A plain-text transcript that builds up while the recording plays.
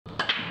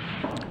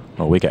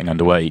Well, we're getting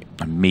underway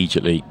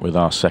immediately with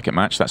our second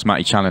match. That's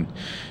Matty Challen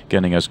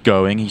getting us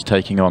going. He's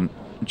taking on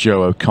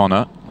Joe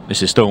O'Connor.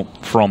 This is still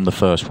from the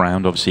first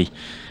round. Obviously,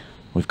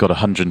 we've got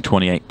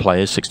 128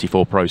 players,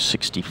 64 pros,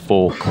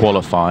 64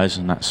 qualifiers,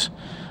 and that's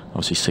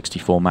obviously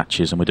 64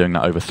 matches, and we're doing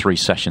that over 3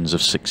 sessions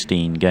of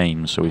 16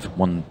 games. So we've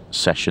 1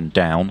 session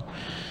down.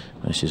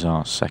 This is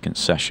our second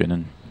session,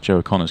 and Joe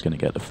O'Connor's going to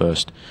get the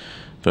first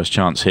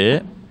chance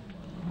here.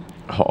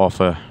 Hot off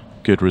a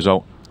good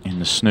result in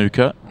the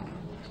snooker,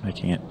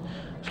 making it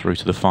through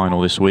to the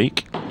final this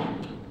week.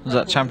 Was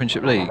that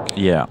Championship League?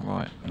 Yeah.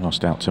 Right.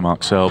 Lost out to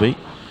Mark Selby.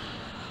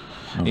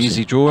 Obviously.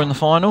 Easy draw in the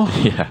final?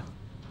 Yeah.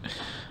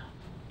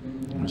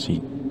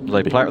 Obviously.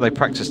 They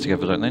practice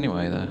together, don't they,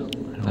 anyway?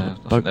 I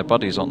think they're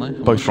buddies, aren't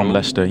they? Both from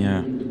Leicester,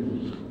 yeah.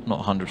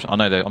 Not 100%. I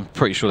know I'm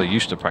pretty sure they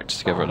used to practice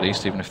together at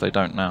least, even if they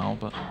don't now.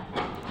 But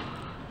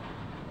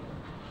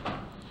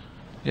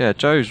yeah,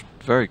 Joe's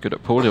very good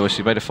at pool. He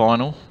obviously made a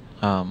final.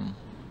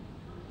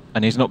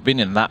 And he's not been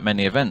in that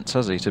many events,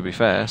 has he, to be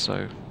fair?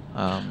 So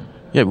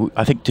yeah,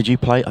 I think, did you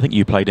play? I think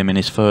you played him in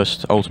his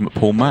first Ultimate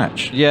Pool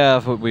match. Yeah, I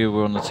thought we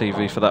were on the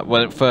TV for that.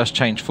 When it first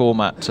changed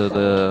format to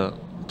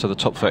the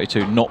top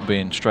 32, not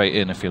being straight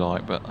in, if you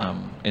like, but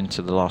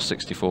into the last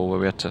 64 where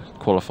we had to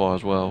qualify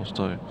as well.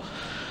 So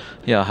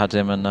yeah, I had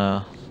him,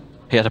 and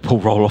he had a pool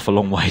roll off a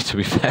long way, to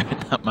be fair, in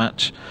that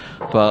match.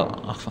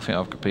 But I think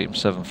I've beat him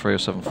 7-3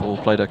 or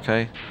 7-4. Played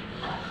okay.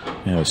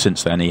 Yeah,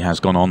 since then he has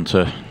gone on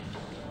to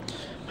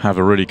have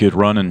a really good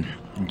run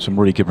and some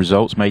really good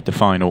results. Made the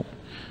final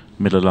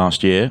middle of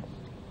last year.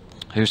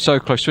 He was so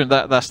close to it.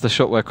 That's the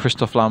shot where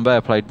Christophe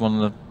Lambert played one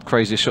of the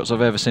craziest shots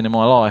I've ever seen in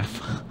my life.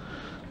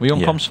 Were you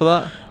on comms for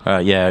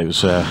that? Yeah,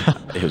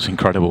 it was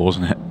incredible,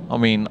 wasn't it? I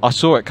mean, I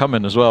saw it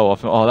coming as well. I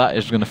thought, oh, that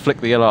is going to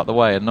flick the yellow out the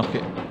way and knock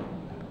it.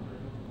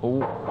 Oh,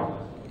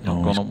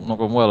 not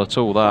gone well at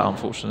all, that,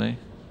 unfortunately.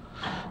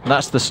 And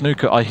that's the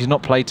snooker. He's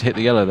not played to hit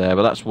the yellow there,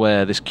 but that's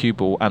where this cue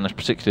ball and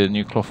particularly the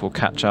new cloth will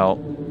catch out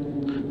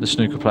the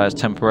snooker players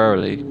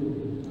temporarily,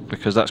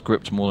 because that's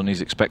gripped more than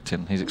he's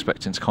expecting. He's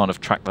expecting to kind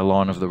of track the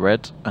line of the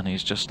red, and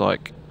he's just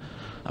like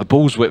a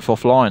ball's width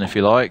off line, if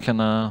you like, and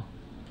now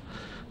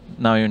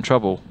you're in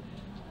trouble.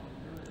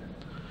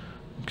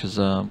 Because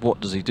what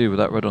does he do with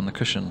that red on the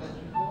cushion?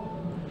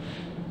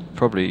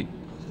 Probably,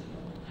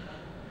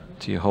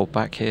 do you hold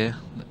back here?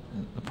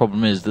 The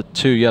problem is the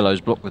 2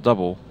 yellows block the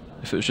double.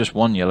 If it was just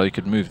 1 yellow, you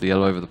could move the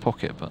yellow over the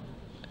pocket, but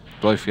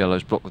both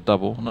yellows block the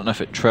double. I don't know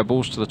if it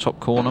trebles to the top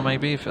corner,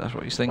 maybe, if that's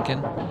what he's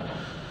thinking.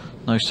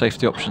 No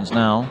safety options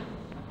now.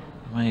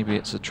 Maybe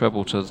it's a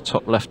treble to the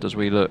top left as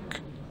we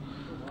look.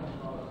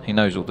 He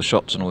knows all the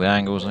shots and all the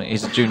angles, and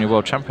he's a junior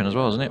world champion as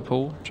well, isn't it,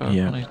 Paul? Joe?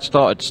 Yeah. He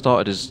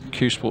started his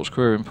Q Sports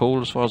career in pool,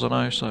 as far as I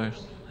know, so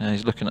yeah,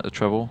 he's looking at the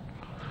treble.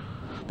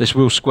 This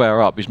will square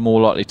up. He's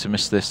more likely to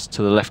miss this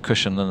to the left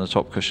cushion than the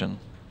top cushion,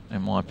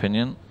 in my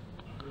opinion.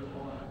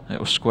 It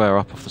will square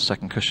up off the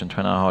second cushion,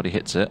 depending on how hard he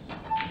hits it.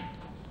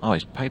 Oh,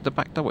 he's paid the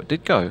back double. It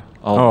did go.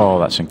 Oh,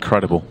 that's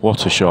incredible.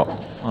 What a shot.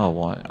 Oh,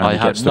 why? I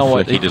had no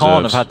idea. He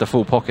can't have had the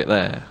full pocket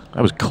there.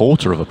 That was a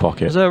quarter of a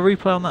pocket. Is there a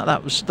replay on that?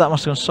 That must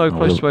have gone so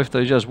close to both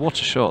those yellows. What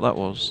a shot that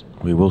was.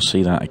 We will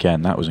see that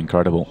again. That was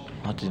incredible.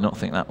 I did not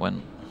think that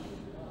went.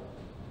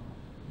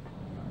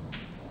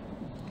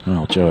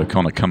 Well, Joe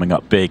O'Connor coming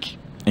up big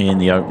in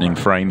the opening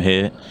frame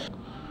here.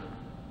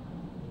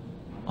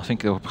 I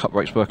think the cup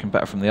rate's working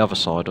better from the other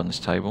side on this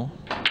table.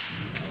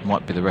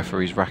 Might be the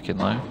referee's racking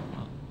though.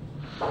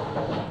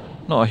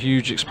 Not a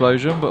huge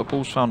explosion, but a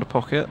ball's found a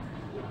pocket.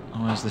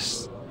 Oh, where's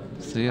this?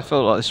 See, I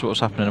felt like this is what was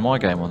happening in my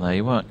game on there.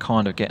 You weren't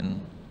kind of getting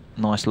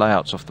nice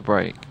layouts off the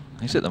break.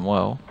 He's hit them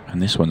well.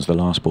 And this one's the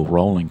last ball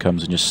rolling,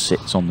 comes and just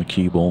sits on the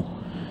cue ball.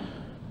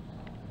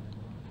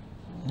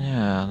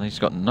 Yeah, and he's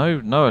got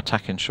no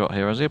attacking shot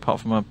here, has he?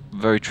 Apart from a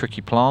very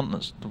tricky plant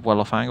that's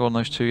well off angle on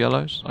those 2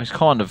 yellows. He's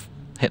kind of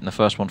hitting the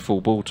first one full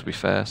ball, to be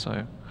fair,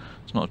 so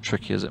it's not as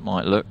tricky as it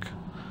might look.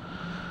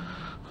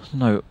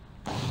 No,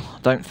 I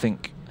don't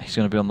think he's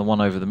going to be on the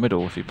one over the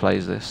middle if he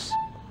plays this.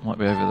 Might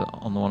be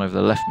on the one over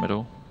the left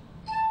middle.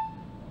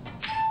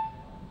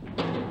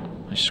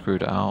 He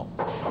screwed it out.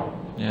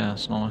 Yeah,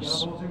 it's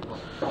nice.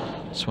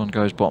 This one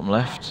goes bottom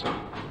left.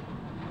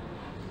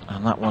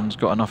 And that one's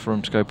got enough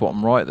room to go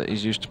bottom right that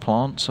he's used to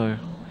plant. So,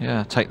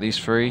 yeah, take these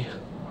 3.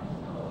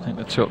 I think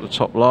the 2 up the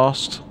top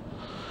last.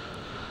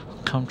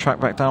 Come track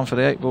back down for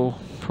the 8 ball,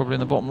 probably in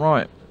the bottom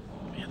right.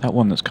 Yeah, that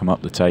one that's come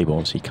up the table,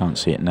 obviously you can't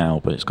see it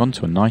now, but it's gone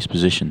to a nice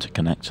position to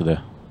connect to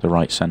the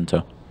right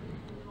centre.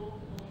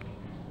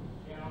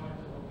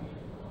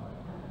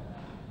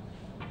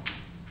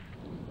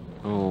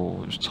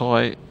 Oh, it was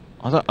tight.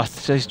 I don't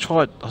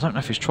know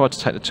if he's tried to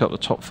take the 2 up the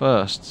top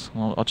first.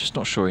 Well, I'm just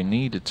not sure he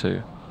needed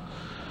to.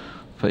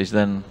 But he's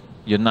then,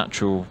 your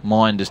natural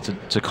mind is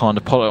to kind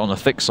of pull it on the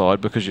thick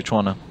side because you're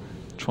trying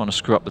to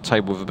screw up the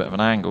table with a bit of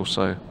an angle.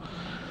 So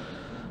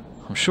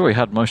I'm sure he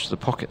had most of the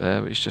pocket there,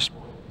 but he's just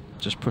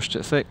pushed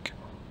it thick.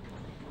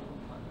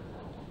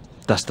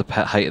 That's the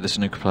pet hate of the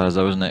snooker players,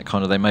 though, isn't it?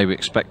 Kind of, they maybe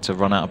expect to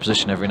run out of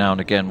position every now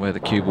and again, where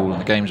the cue ball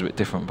and the game's a bit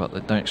different, but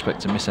they don't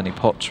expect to miss any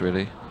pots,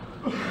 really.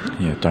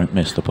 Yeah, don't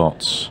miss the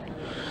pots.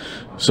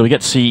 So we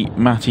get to see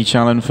Matty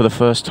Challen for the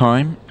first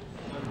time.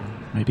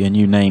 Maybe a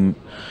new name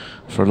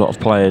for a lot of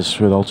players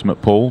with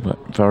Ultimate Pool, but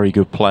very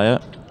good player.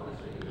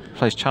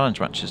 Plays challenge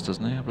matches,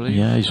 doesn't he, I believe?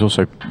 Yeah, he's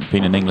also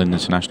been an England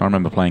international. I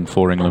remember playing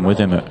for England with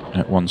him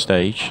at one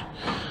stage.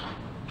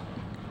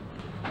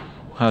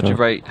 How do you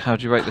rate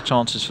the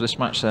chances for this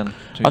match then?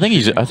 I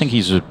think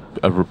he's a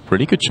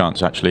really good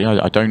chance actually.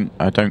 I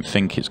don't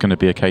think it's going to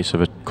be a case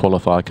of a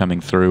qualifier coming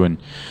through and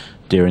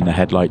deer in the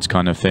headlights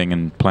kind of thing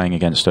and playing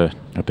against a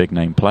big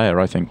name player.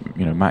 I think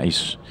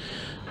Matty's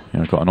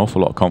got an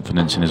awful lot of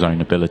confidence in his own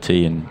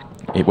ability, and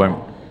it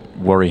won't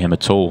worry him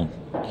at all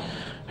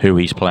who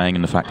he's playing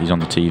and the fact he's on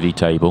the TV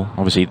table.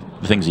 Obviously,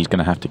 the things he's going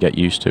to have to get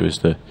used to is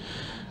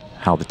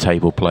how the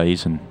table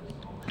plays, and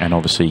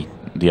obviously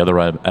the other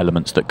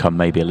elements that come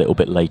maybe a little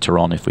bit later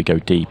on if we go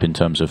deep in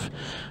terms of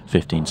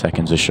 15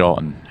 seconds a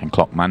shot and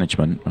clock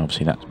management.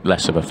 Obviously, that's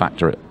less of a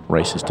factor at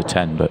races to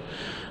 10, but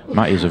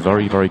Matty is a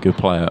very, very good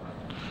player.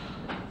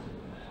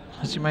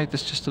 Has he made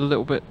this just a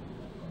little bit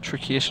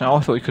tricky-ish now? I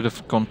thought he could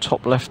have gone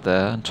top left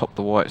there and topped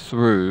the white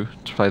through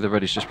to play the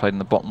red. He's just played in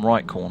the bottom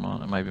right corner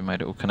and maybe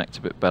made it all connect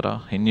a bit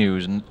better. He knew he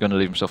was going to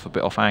leave himself a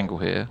bit off angle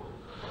here.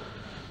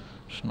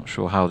 Just not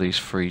sure how these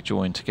three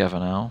join together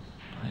now.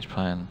 He's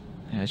playing.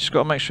 Yeah, you just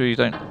got to make sure you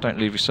don't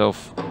leave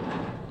yourself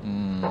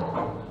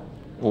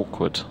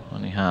awkward,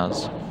 and he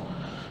has.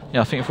 Yeah,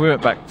 I think if we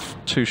went back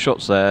 2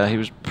 shots there, he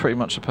was pretty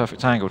much the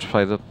perfect angle to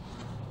play the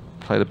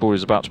ball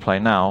he's about to play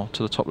now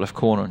to the top left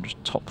corner and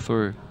just top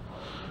through.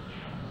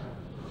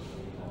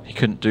 He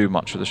couldn't do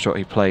much with the shot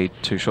he played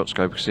 2 shots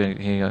ago because he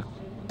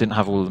didn't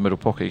have all of the middle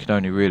pocket. He could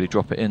only really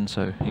drop it in,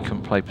 so he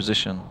couldn't play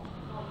position.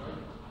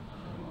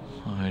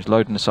 He's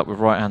loading this up with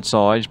right hand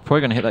side. He's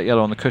probably going to hit that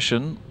yellow on the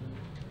cushion.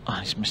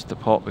 He's missed the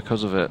pot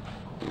because of it.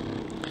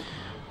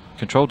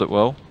 Controlled it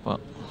well,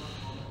 but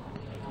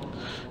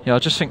yeah, I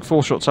just think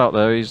 4 shots out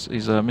there, he's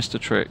missed a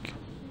trick,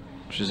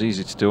 which is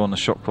easy to do on the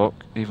shot clock.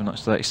 Even though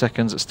it's 30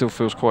 seconds, it still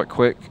feels quite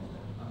quick.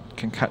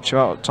 Can catch you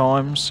out at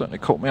times. Certainly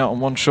caught me out on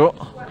 1 shot.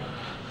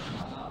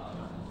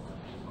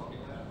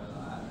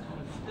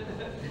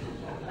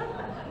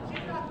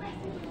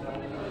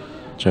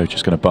 Joe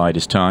just going to bide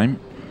his time.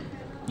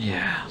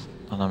 Yeah,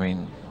 and I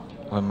mean,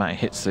 when Matty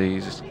hits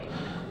these,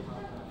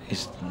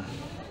 he's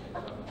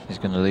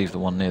going to leave the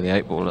one near the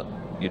 8 ball,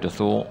 you'd have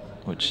thought,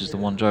 which is the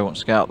one Joe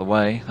wants to get out of the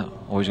way.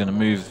 Or he's going to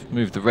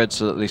move the red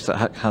so that at least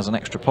that has an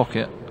extra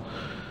pocket.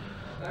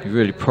 You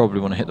really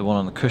probably want to hit the one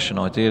on the cushion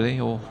ideally,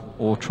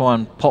 or try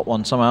and pot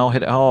one somehow,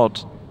 hit it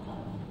hard.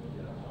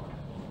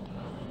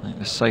 I think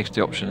the safety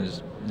option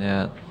is,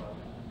 yeah,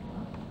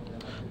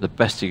 the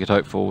best he could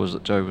hope for was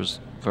that Joe was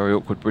very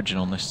awkward bridging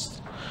on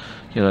this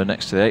yellow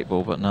next to the 8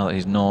 ball, but now that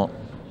he's not,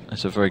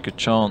 it's a very good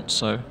chance.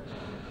 So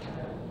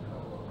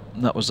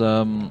that was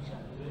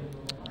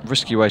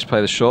risky way to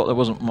play the shot. There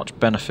wasn't much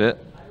benefit.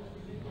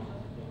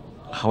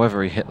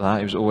 However he hit that,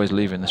 he was always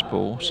leaving this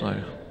ball,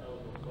 so.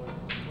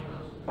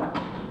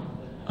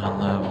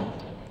 And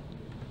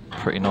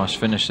pretty nice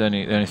finish. The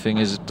only thing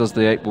is, does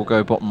the 8 ball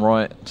go bottom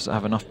right? Does it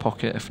have enough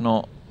pocket? If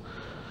not,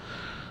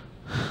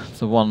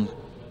 the one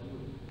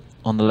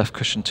on the left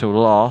cushion till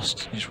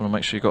last, you just want to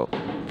make sure you've got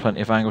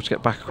plenty of angle to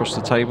get back across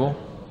the table.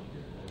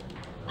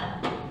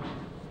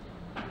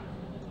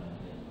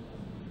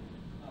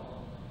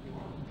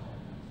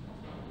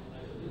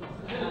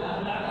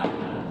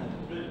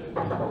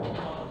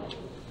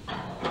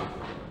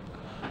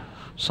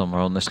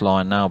 Somewhere on this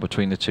line now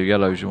between the 2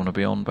 yellows you want to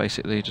be on,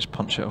 basically. Just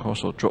punch it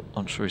across or drop.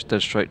 I'm sure he's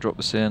dead straight, drop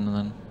this in and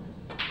then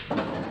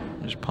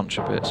just punch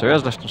a bit. So he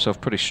has left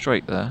himself pretty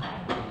straight there.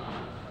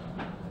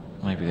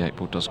 Maybe the 8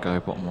 ball does go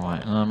bottom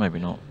right. No, maybe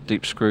not.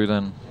 Deep screw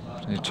then.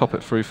 You top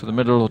it through for the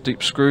middle, or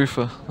deep screw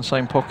for the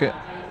same pocket.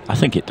 I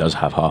think it does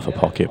have half a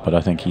pocket, but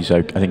I think he's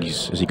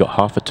has he got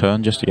half a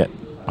turn just to get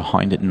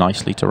behind it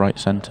nicely to right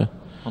centre?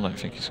 I don't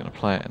think he's going to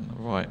play it in the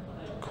right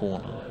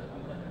corner.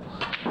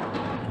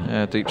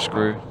 Yeah, deep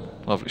screw.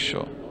 Lovely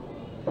shot.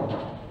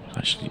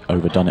 Actually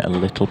overdone it a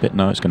little bit.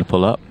 No, it's going to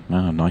pull up.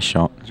 Oh, nice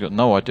shot. He's got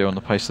no idea on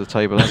the pace of the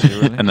table, has he,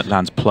 really? And it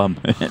lands plumb.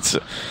 It's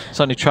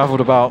only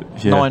travelled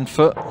about 9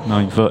 foot.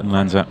 9 foot and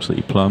lands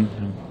absolutely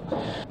plumb.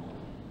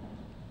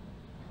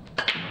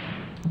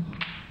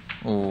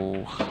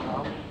 Oh.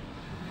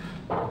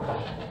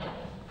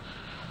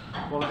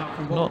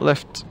 Not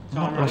left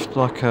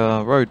like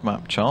a road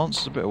map chance.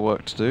 There's a bit of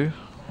work to do.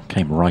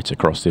 Came right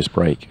across this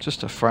break.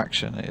 Just a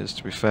fraction it is,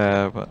 to be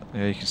fair, but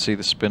yeah, you can see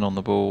the spin on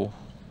the ball.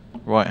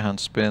 Right hand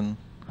spin.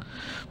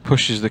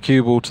 Pushes the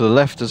cue ball to the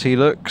left as he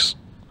looks.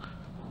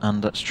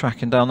 And that's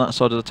tracking down that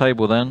side of the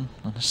table then.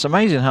 And it's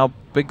amazing how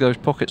big those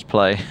pockets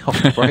play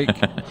off the break.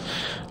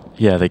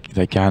 Yeah,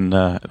 they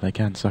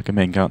can suck them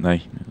in, can't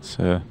they? It's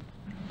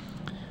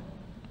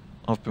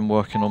I've been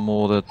working on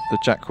more the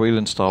Jack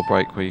Whelan style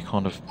break where you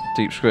kind of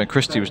deep screw. And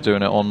Christie was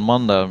doing it on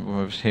Monday. I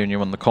was hearing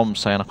you on the comms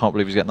saying, I can't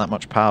believe he's getting that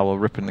much power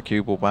ripping the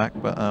cue ball back,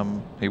 but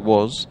he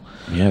was.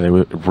 Yeah, they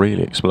were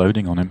really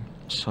exploding on him.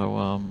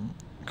 So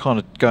kind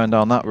of going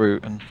down that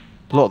route, and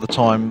a lot of the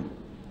time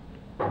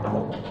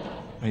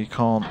you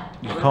can't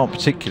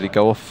particularly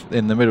go off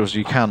in the middles.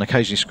 You can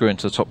occasionally screw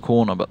into the top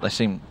corner, but they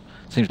seems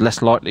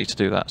less likely to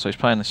do that. So he's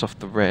playing this off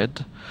the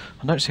red.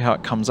 I don't see how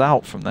it comes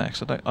out from there,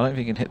 because I don't think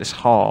he can hit this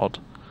hard.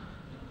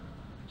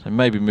 So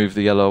maybe move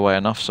the yellow away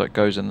enough so it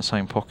goes in the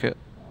same pocket.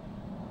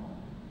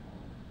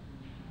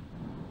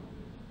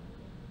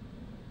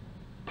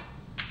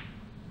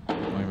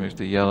 He moved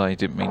the yellow. He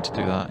didn't mean to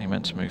do that. He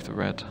meant to move the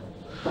red.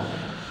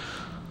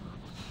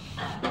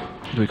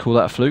 Do we call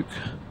that a fluke?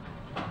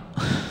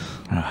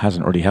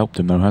 Hasn't really helped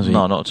him though, has he?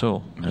 No, not at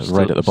all.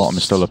 Red at the bottom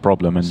is still a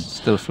problem, and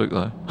still a fluke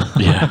though.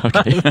 Yeah,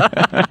 okay.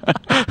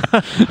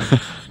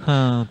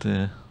 Oh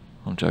dear,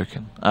 I'm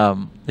joking.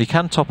 He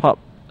can top up.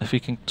 If he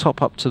can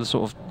top up to the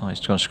sort of... Oh, he's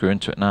going to screw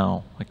into it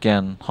now.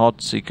 Again, hard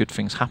to see good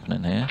things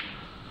happening here.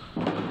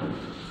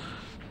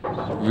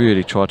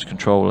 Really tried to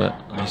control it.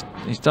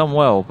 He's done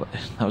well, but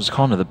that was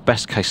kind of the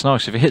best case scenario.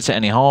 So if he hits it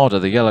any harder,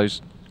 the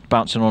yellow's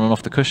bouncing on and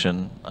off the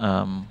cushion.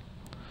 Don't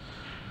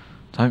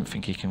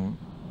think he can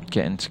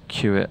get into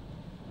cue it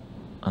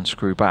and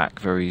screw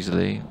back very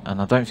easily.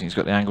 And I don't think he's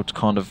got the angle to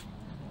kind of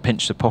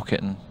pinch the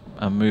pocket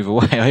and move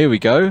away. Oh, here we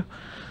go.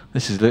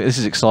 This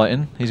is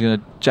exciting. He's going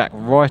to jack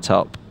right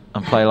up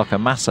and play like a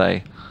masse.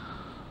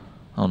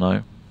 Oh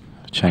no.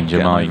 Change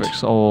your mind.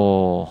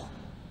 Oh,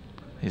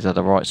 he's had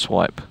a right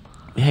swipe.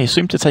 Yeah, he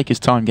seemed to take his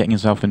time getting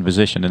himself in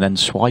position and then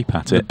swipe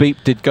at it. The beep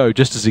did go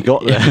just as he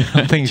got there.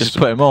 I think he just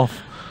put him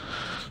off.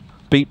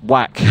 Beep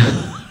whack.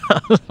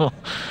 That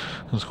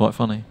was quite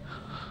funny.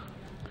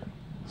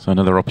 So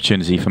another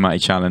opportunity for Matty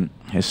Challen,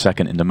 his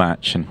second in the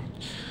match, and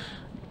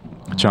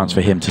a chance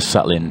for him to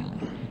settle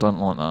in. Don't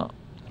like that,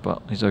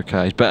 but he's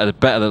okay. He's better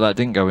that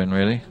didn't go in,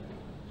 really.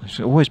 He's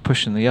always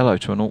pushing the yellow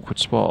to an awkward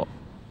spot,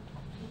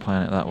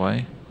 playing it that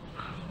way.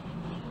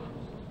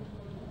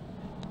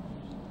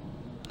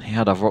 He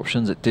had other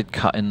options. It did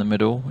cut in the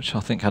middle, which I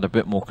think had a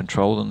bit more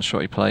control than the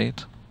shot he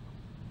played.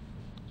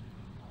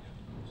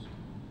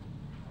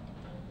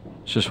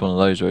 It's just one of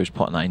those where he's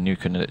putting that he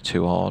nuking it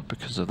too hard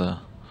because of the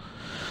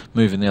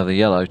moving the other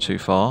yellow too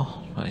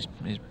far. But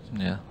he's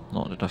yeah,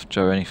 not enough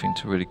Joe anything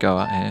to really go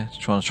at here. He's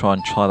trying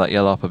to try that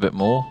yellow up a bit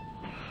more.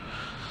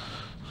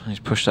 He's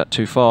pushed that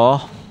too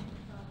far.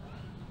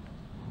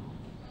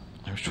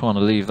 He was trying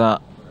to leave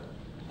that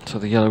so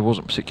the yellow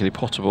wasn't particularly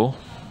potable.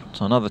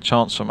 So another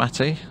chance for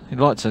Matty. He'd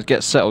like to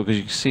get settled because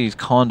you can see he's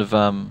kind of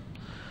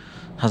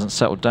hasn't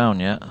settled down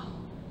yet.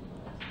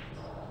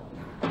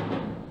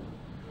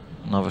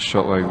 Another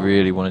shot where he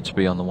really wanted to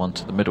be on the one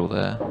to the middle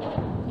there.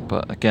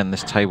 But again,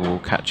 this table will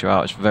catch you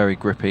out. It's very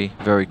grippy,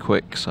 very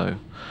quick, so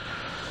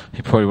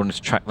he probably wanted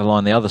to track the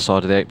line the other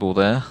side of the 8-ball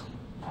there.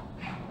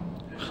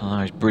 So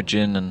now he's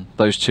bridging, and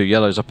those two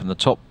yellows up in the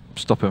top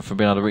stop him from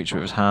being able to reach it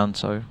with his hand.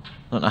 So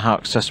I don't know how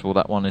accessible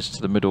that one is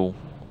to the middle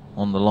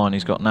on the line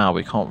he's got now,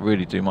 but he can't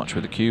really do much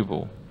with the cue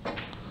ball.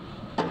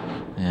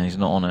 Yeah, he's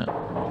not on it.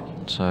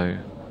 So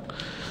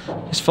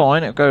it's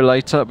fine, it'll go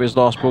later. It'll be his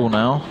last ball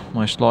now,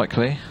 most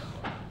likely.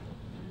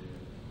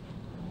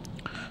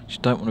 You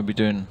don't want to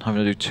be having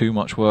to do too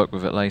much work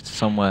with it later.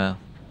 Somewhere,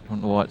 you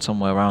want the white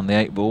somewhere around the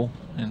 8-ball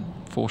in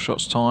 4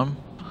 shots time.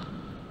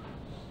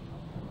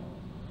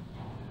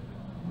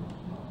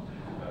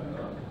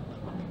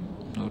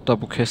 Little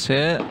double kiss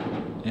here.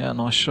 Yeah,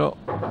 nice shot,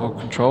 well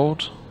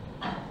controlled.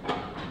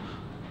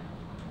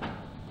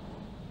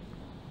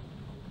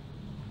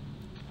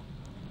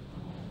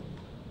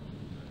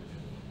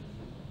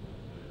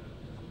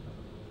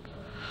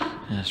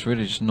 Yeah, it's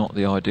really just not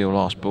the ideal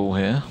last ball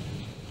here.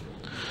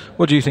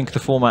 What do you think of the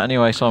format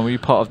anyway, Simon? Were you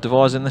part of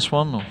devising this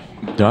one? Or?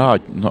 No,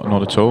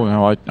 not at all.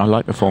 No, I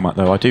like the format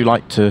though. I do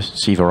like to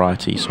see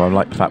variety, so I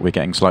like the fact we're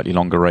getting slightly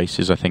longer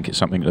races. I think it's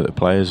something that the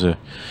players are,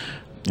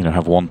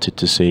 have wanted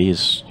to see.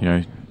 Is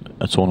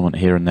a tournament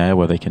here and there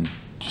where they can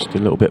just a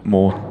little bit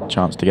more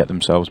chance to get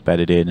themselves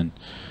bedded in. And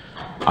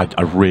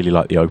I really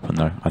like the Open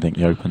though. I think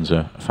the Opens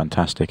are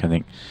fantastic. I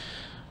think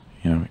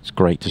it's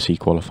great to see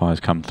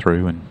qualifiers come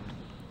through, and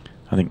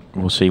I think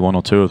we'll see 1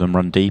 or 2 of them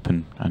run deep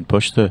and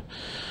push the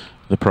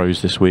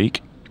pros this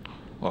week.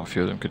 Well, a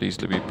few of them could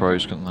easily be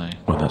pros, couldn't they?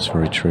 Well, that's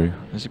very true.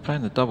 Is he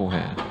playing the double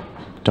here?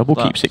 Double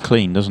keeps it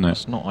clean, doesn't it?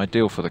 It's not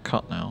ideal for the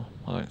cut now,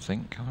 I don't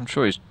think. I'm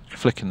sure he's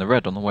flicking the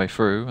red on the way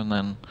through, and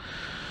then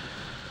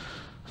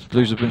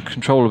Blues have been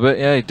controlled a bit.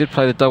 Yeah, he did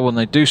play the double, and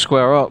they do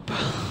square up.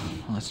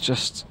 It's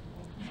just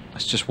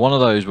one of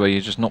those where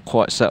you're just not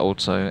quite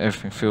settled, so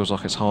everything feels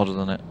like it's harder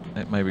than it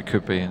maybe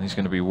could be, and he's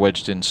going to be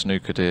wedged in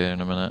snookered here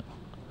in a minute.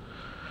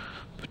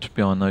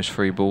 Behind those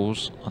 3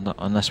 balls,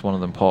 unless one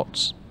of them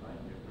pots.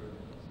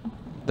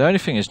 The only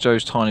thing is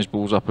Joe's tying his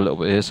balls up a little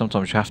bit here.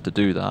 Sometimes you have to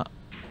do that.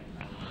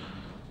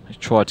 He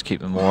tried to keep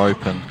them more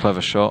open.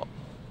 Clever shot.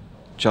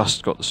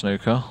 Just got the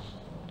snooker.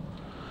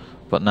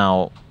 But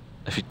now,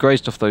 if he'd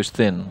grazed off those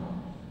thin,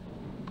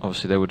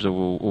 obviously they would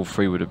all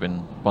 3 would have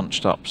been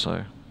bunched up.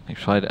 So he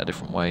played it a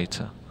different way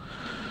to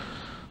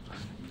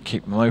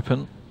keep them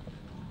open.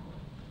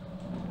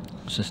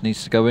 So this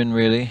needs to go in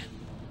really.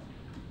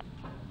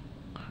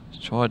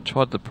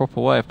 Tried the proper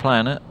way of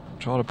playing it.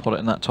 Tried to pot it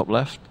in that top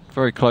left.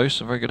 Very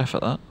close, a very good effort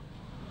that.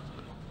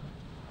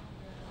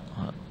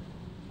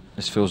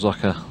 This feels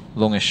like a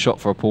longish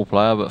shot for a pool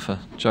player, but for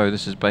Joe,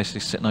 this is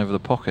basically sitting over the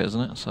pocket,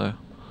 isn't it? So.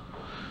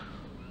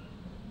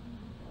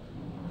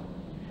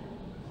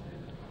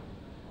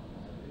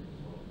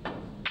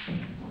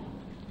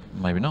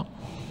 Maybe not.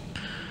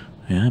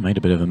 Yeah, made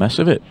a bit of a mess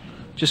of it.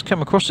 Just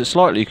came across it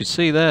slightly. You could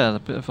see there a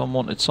bit of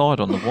unwanted side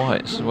on the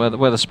whites, where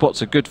the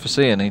spots are good for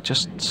seeing. He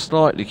just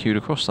slightly cued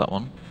across that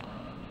one.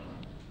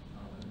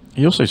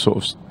 He also sort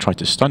of tried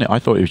to stun it. I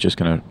thought he was just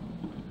going to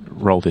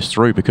roll this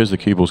through because the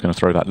cue ball's going to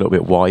throw that little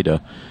bit wider.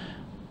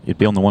 He'd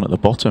be on the one at the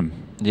bottom.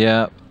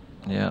 Yeah,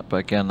 yeah. But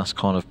again, that's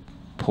kind of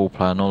pool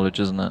player knowledge,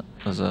 isn't it?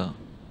 As a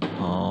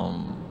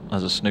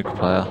snooker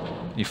player,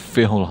 you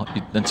feel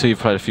like until you've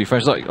played a few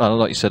frames, like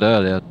you said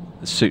earlier,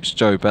 it suits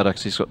Joe better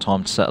because he's got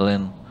time to settle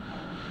in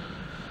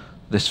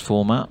this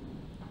format.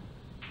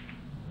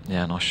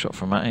 Yeah, nice shot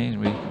from Matty.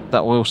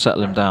 That will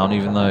settle him down,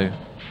 even though.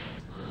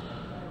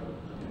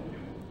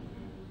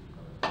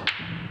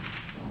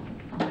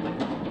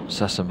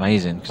 So that's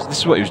amazing, because this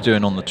is what he was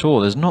doing on the tour.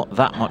 There's not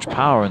that much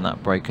power in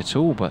that break at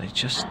all, but it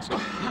just...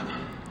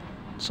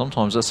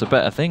 Sometimes that's a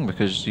better thing,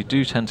 because you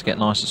do tend to get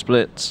nicer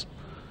splits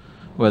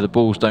where the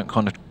balls don't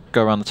kind of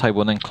go around the table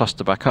and then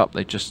cluster back up.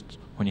 They just,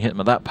 when you hit them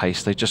at that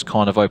pace, they just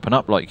kind of open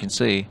up, like you can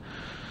see.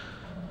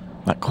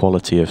 That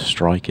quality of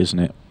strike, isn't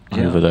it?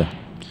 Yeah. Over the...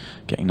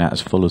 Getting that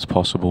as full as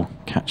possible,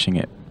 catching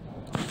it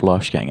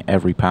flush, getting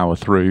every power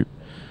through.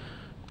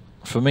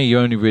 For me, you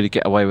only really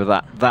get away with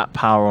that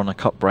power on a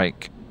cut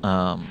break.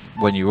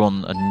 When you're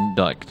on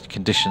like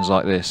conditions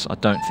like this, I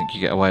don't think you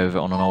get away with it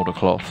on an older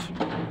cloth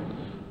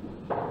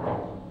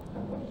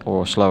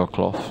or a slower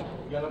cloth.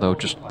 They'll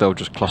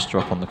just cluster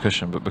up on the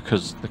cushion. But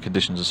because the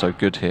conditions are so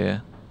good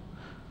here,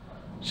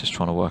 he's just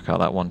trying to work out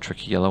that one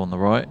tricky yellow on the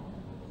right.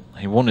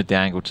 He wanted the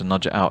angle to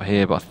nudge it out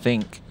here, but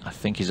I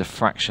think he's a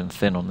fraction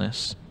thin on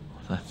this.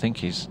 I think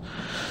he's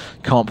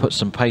can't put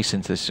some pace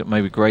into this.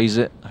 Maybe graze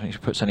it. I think if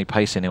he puts any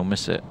pace in, he'll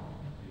miss it.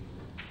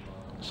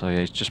 So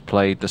yeah, he's just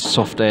played the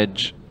soft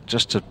edge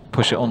just to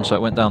push it on so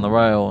it went down the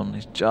rail, and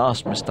he's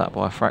just missed that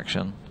by a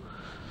fraction.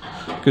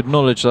 Good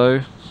knowledge though.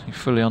 He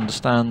fully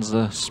understands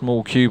the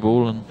small cue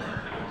ball and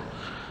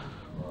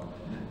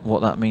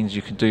what that means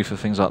you can do for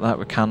things like that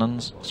with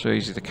cannons. It's very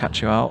easy to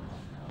catch you out.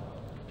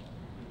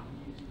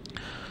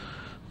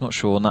 Not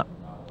sure on that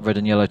red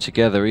and yellow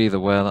together either,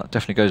 where that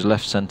definitely goes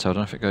left centre. I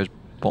don't know if it goes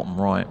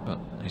bottom right, but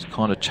he's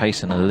kind of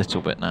chasing a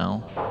little bit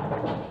now.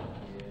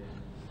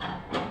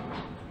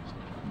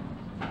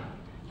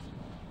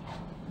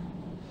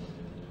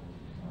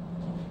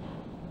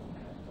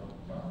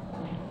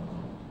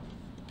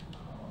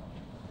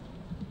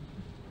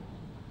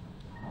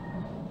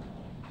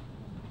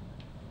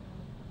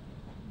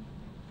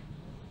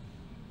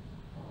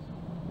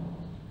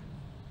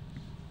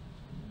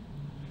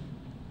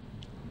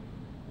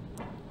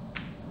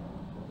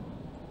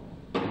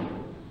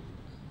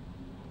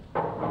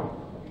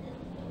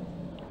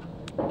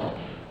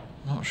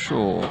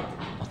 Sure,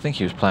 I think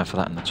he was playing for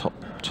that in the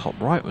top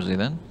right, was he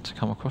then, to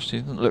come across? He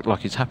didn't look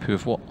like he's happy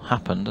with what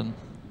happened, and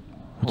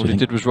all he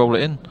did was roll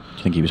it in. Do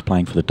you think he was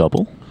playing for the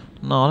double?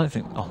 No, I don't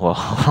think. Oh, well,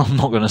 I'm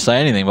not going to say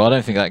anything, but I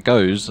don't think that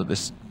goes at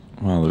this.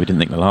 Well, we didn't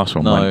think the last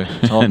one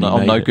went. No,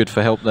 I'm no good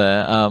for help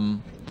there.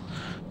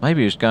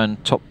 Maybe he was going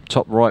top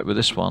right with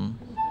this one.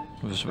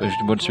 He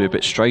wanted to be a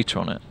bit straighter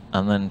on it,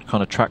 and then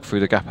kind of track through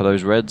the gap of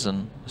those reds,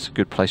 and it's a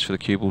good place for the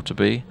cue ball to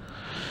be.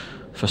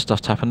 For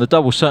stuff to happen. The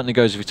double certainly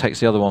goes if he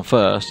takes the other one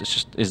first. It's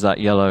just, is that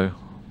yellow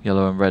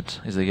and red,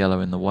 is the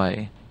yellow in the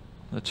way?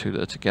 The two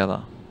that are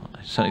together.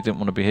 He certainly didn't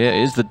want to be here.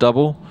 It is the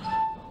double.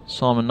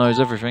 Simon knows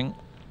everything.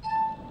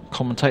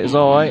 Commentator's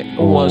eye.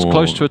 Oh, it's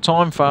close to a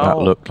time foul.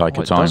 That looked like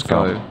a time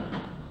foul.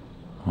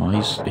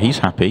 Oh, he's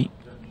happy.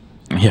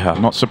 Yeah,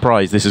 I'm not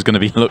surprised this is going to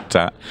be looked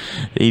at.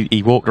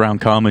 He walked around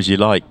calm as you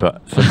like,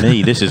 but for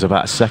me, this is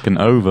about a second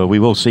over. We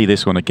will see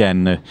this one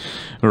again. The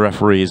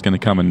referee is going to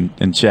come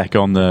and check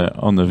on the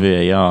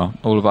VAR.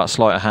 All about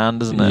sleight of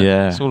hand, isn't it?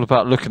 Yeah. It's all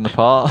about looking the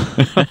part.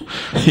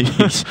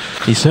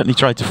 He certainly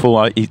tried to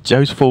fool.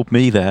 Joe's fooled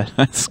me there.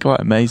 That's quite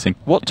amazing.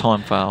 What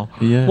time foul?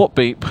 Yeah. What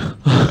beep?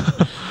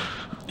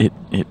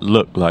 It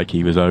looked like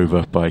he was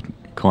over by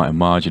quite a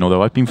margin,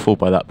 although I've been fooled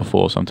by that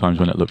before. Sometimes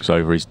when it looks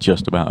over, he's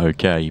just about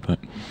okay, but...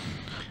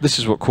 This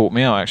is what caught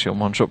me out actually on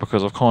one shot,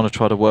 because I've kind of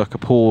tried to work a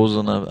pause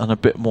and a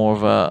bit more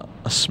of a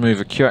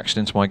smoother cue action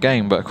into my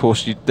game, but of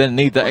course you then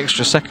need that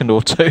extra second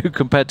or two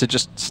compared to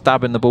just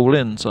stabbing the ball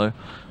in. So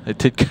it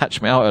did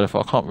catch me out earlier.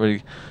 I haven't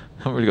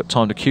really got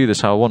time to cue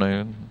this how I want to,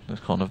 and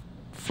it's kind of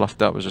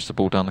fluffed out with just the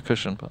ball down the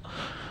cushion. But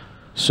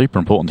super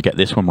important to get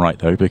this one right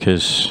though,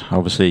 because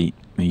obviously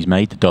he's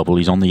made the double,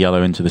 he's on the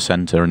yellow into the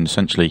centre, and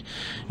essentially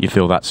you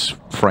feel that's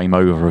frame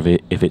over of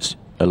it if it's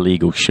a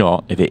legal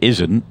shot. If it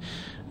isn't,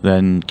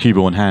 then cue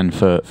ball in hand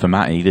for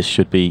Matty. This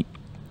should be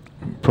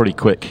pretty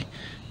quick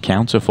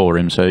counter for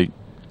him. So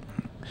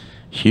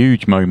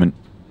huge moment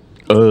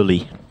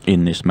early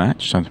in this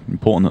match. So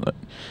important that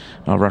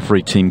our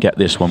referee team get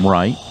this one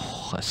right.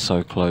 Oh, that's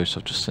so close.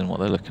 I've just seen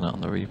what they're looking at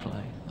on the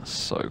replay. That's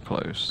so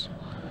close.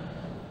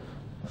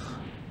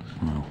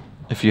 Well,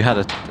 if you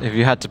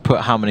had to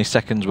put how many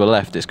seconds were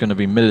left, it's going to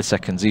be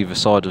milliseconds either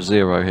side of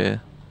 0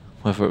 here,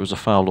 whether it was a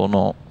foul or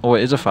not. Oh,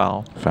 it is a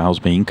foul. Foul's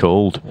being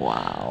called.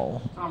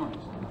 Wow.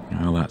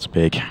 Well, that's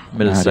big.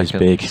 Milliseconds. That is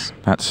big.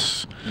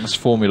 That's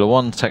Formula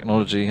One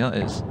technology, that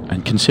is.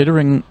 And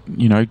considering,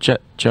 you know,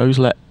 Joe's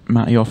let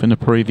Matty off in the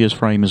previous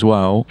frame as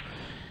well,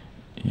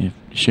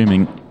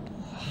 assuming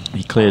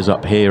he clears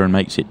up here and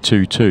makes it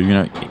 2-2, you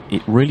know,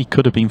 it really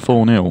could have been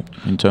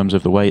 4-0 in terms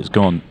of the way it's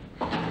gone.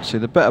 See,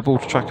 the better ball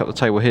to track up the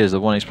table here is the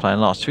one he's playing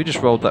last. If he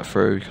just rolled that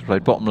through, he could play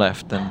bottom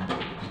left, then...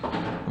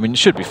 I mean, it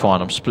should be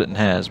fine. I'm splitting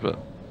hairs, but...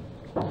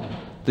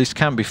 This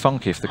can be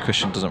funky if the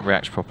cushion doesn't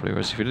react properly,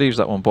 whereas if he leaves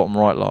that one bottom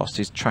right last,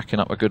 he's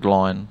tracking up a good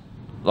line.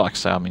 Like I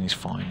say, I mean, he's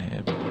fine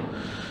here. But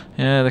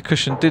yeah, the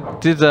cushion did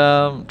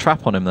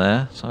trap on him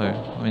there, so,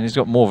 I mean, he's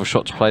got more of a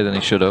shot to play than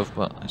he should have,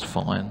 but it's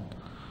fine.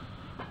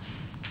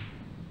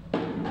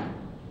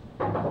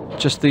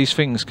 Just these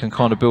things can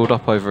kind of build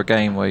up over a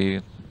game where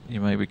you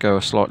maybe go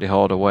a slightly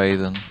harder way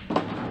than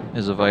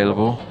is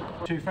available.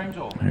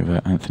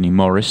 Over Anthony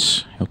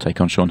Morris, he'll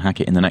take on Sean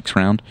Hackett in the next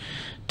round.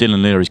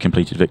 Dylan Leary's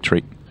completed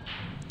victory,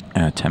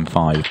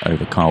 10-5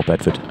 over Kyle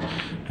Bedford,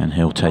 and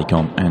he'll take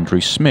on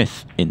Andrew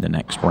Smith in the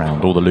next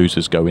round. All the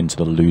losers go into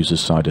the losers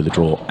side of the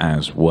draw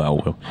as well.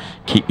 We'll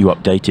keep you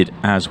updated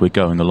as we're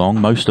going along.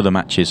 Most of the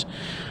matches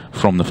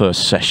from the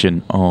first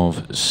session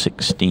of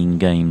 16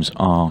 games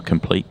are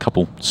complete.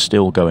 Couple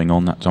still going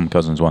on. That Tom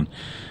Cousins one,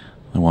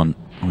 the one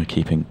we're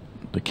keeping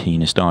the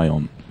keenest eye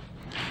on.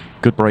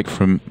 Good break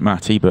from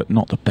Matty, but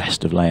not the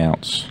best of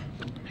layouts.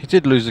 He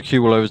did lose the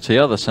cue ball over to the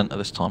other centre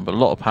this time, but a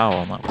lot of power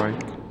on that break.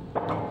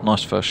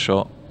 Nice first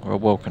shot. We're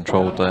well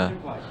controlled there.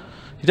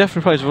 He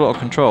definitely plays with a lot of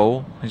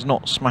control. He's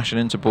not smashing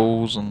into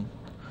balls, and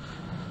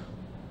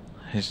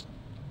he's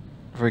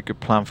a very good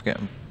plan for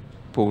getting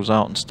balls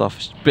out and stuff.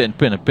 It's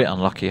been a bit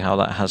unlucky how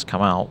that has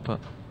come out, but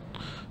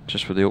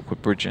just with the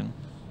awkward bridging.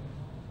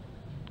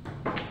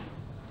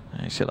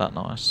 Yeah, he's hit that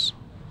nice.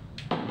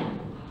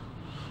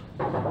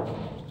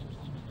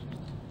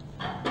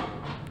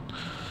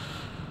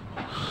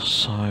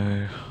 So,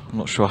 I'm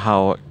not sure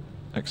how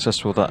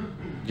accessible that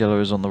yellow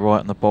is on the right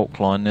and the bulk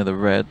line near the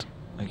red.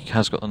 He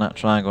has got the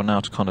natural angle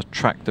now to kind of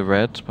track the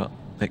red, but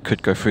it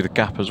could go through the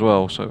gap as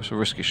well, so it's a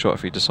risky shot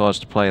if he decides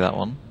to play that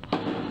one.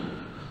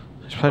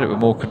 He's played it with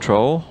more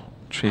control.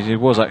 He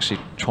was actually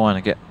trying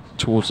to get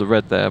towards the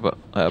red there, but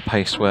at a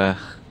pace where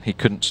he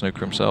couldn't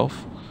snooker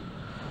himself.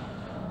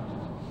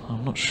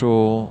 I'm not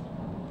sure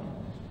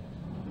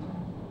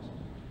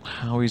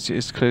how easy it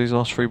is to clear these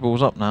last 3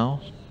 balls up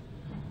now.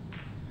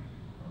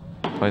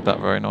 Played that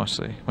very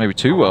nicely. Maybe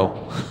too well.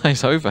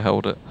 He's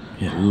overheld it.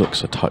 Yeah, it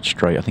looks a touch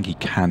straight. I think he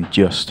can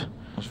just...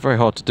 It's very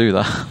hard to do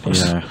that.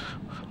 Yeah.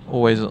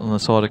 Always on the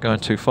side of going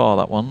too far,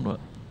 that one. But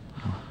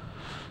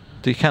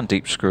you can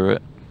deep screw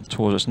it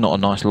towards... It's not a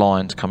nice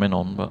line to come in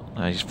on, but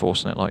he's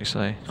forcing it, like you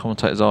say.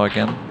 Commentator's eye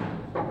again.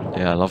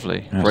 Yeah,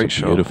 lovely. That's great a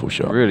shot. Beautiful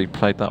shot. Really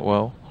played that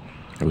well.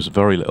 There was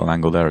very little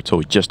angle there at all.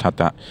 He just had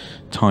that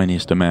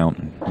tiniest amount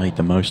and made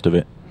the most of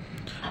it.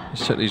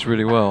 He's set these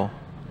really well.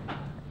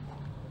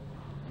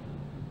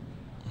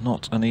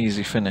 Not an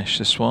easy finish,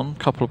 this one.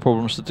 Couple of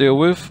problems to deal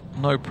with.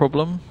 No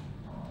problem.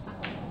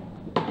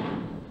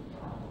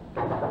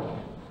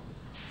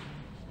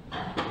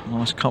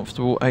 Nice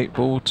comfortable 8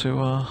 ball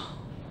to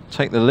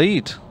take the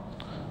lead.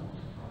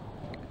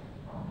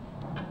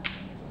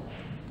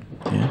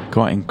 Yeah,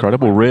 quite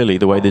incredible really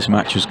the way this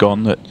match has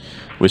gone, that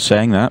we're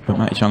saying that, but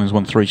Matty Challen's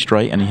won 3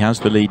 straight and he has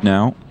the lead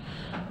now,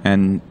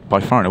 and by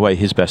far and away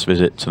his best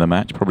visit to the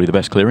match, probably the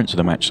best clearance of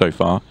the match so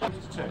far.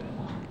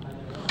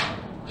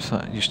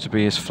 That used to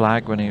be his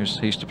flag when he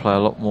used to play a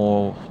lot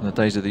more in the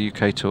days of the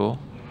UK tour.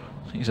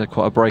 He's had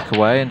quite a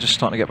breakaway and just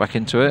starting to get back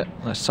into it.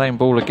 That same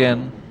ball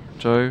again,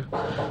 Joe.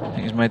 I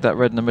think he's made that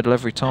red in the middle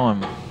every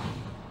time.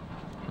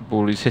 The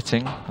ball he's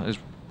hitting is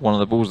one of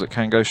the balls that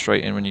can go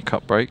straight in when you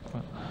cut break.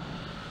 But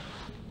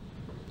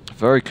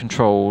very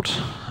controlled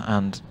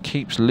and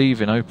keeps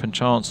leaving open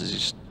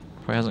chances.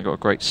 He hasn't got a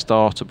great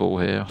starter ball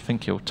here. I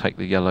think he'll take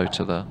the yellow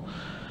to the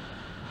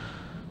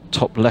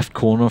top left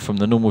corner from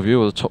the normal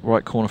view, or the top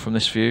right corner from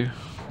this view,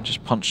 and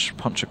just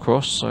punch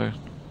across. So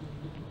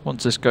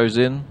once this goes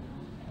in,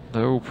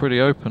 they're all pretty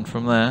open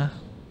from there.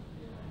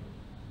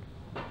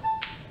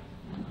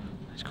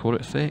 He's caught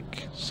it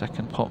thick.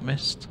 Second pot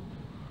missed.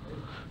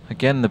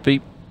 Again,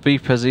 the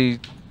beep as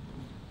he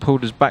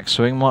pulled his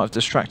backswing might have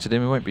distracted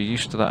him. He won't be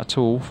used to that at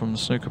all from the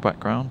snooker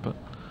background, but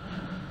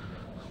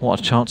what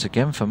a chance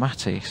again for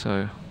Matty.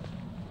 So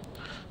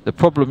the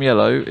problem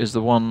yellow is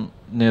the one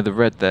near the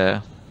red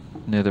there,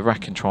 near the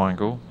racking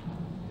triangle.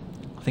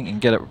 I think you can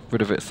get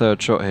rid of it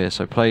 3rd shot here,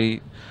 so play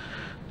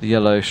the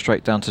yellow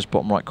straight down to his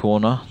bottom right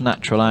corner,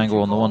 natural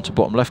angle on the one to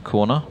bottom left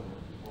corner,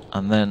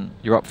 and then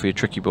you're up for your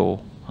tricky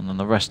ball, and then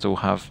the rest will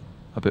have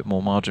a bit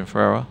more margin for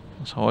error.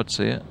 That's how I'd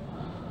see it.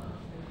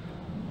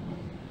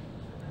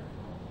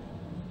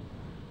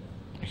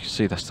 You can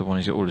see that's the one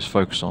he's got all his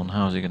focus on.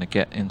 How is he going to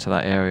get into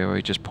that area where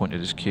he just pointed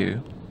his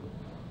cue?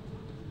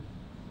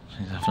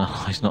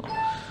 He's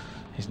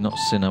not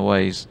seen a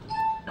way he's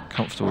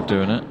comfortable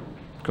doing it.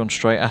 gone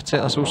straight at it.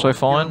 That's also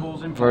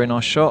fine. Very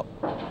nice shot.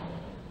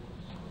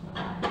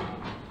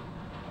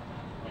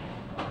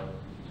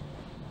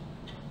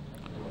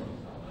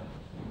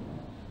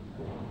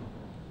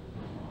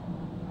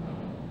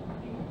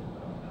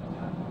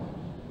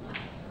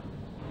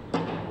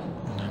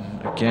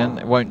 Again,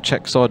 it won't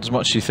check side as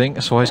much as you think.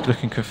 That's why he's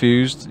looking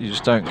confused. You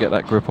just don't get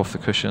that grip off the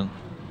cushion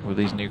with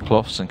these new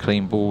cloths and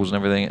clean balls and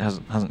everything. It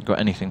hasn't got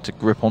anything to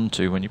grip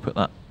onto when you put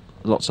that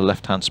lots of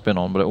left-hand spin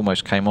on, but it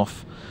almost came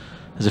off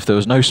as if there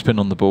was no spin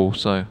on the ball.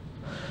 So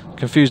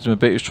confused him a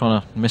bit. He was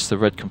trying to miss the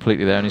red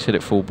completely there, and he's hit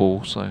it full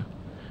ball. So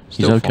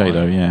he's okay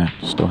though. Yeah,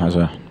 still has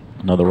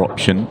another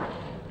option.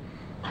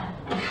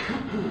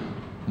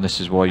 And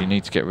this is why you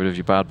need to get rid of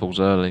your bad balls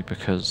early,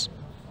 because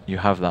you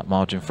have that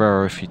margin for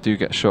error if you do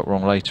get a shot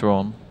wrong later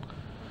on.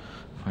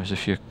 Whereas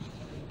if you're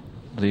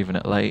leaving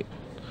it late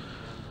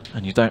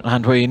and you don't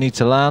land where you need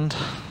to land,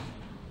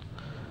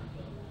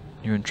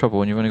 you're in trouble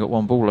when you've only got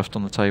one ball left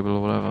on the table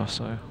or whatever.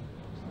 So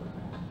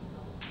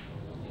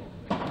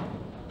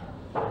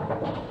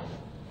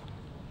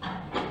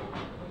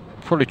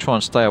probably try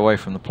and stay away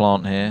from the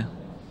plant here.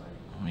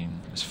 I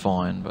mean, it's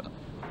fine, but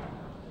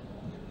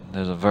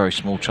there's a very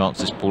small chance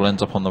this ball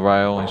ends up on the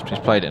rail. He's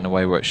played it in a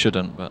way where it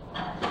shouldn't, but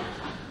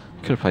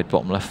could have played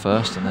bottom left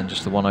first and then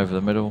just the one over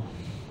the middle,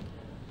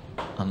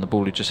 and the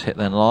ball he just hit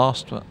then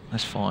last, but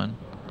that's fine.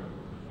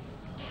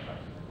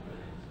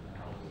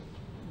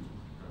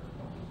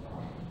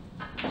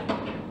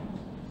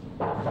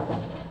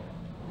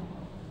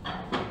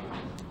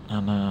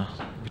 And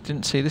we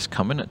didn't see this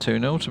coming at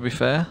 2-0, to be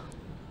fair.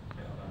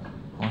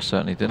 I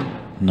certainly didn't.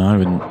 No,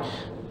 and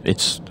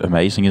it's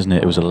amazing, isn't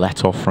it? It was a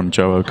let-off from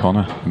Joe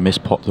O'Connor. A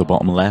missed pot to the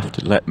bottom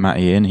left, let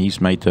Matty in. He's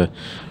made the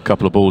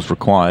couple of balls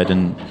required,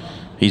 and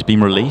he's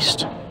been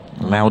released,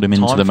 allowed him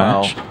into the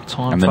match.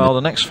 Time foul the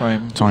next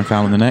frame. Time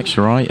foul in the next,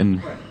 you're right.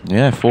 And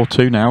yeah,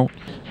 4-2 now.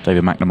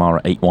 David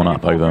McNamara 8-1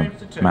 up over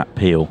Matt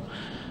Peel.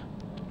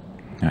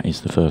 That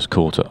is the first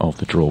quarter of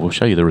the draw. We'll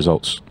show you the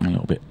results a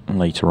little bit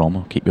later on.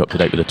 We'll keep you up to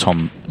date with the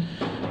Tom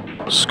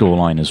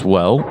scoreline as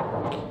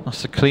well.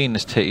 That's the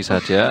cleanest hit he's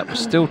had yet.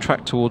 Still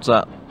tracked towards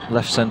that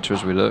left centre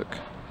as we look.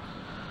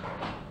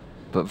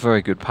 But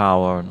very good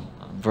power and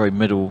very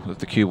middle of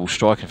the cue ball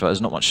striking. In fact,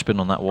 there's not much spin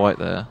on that white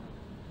there.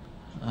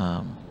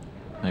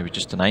 Maybe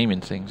just an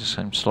aiming thing, just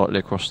aim slightly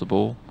across the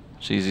ball.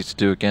 It's easy to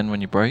do again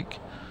when you break.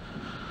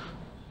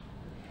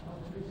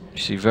 You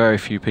see very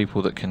few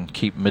people that can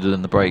keep middle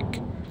in the break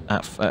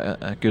at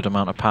a good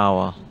amount of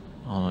power.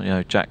 You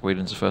know, Jack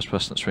Whelan's the first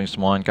person that springs to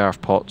mind.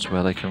 Gareth Potts,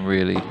 where they can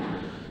really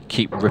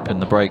keep ripping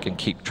the break and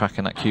keep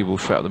tracking that cue ball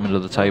straight up the middle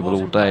of the table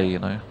all day. You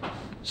know,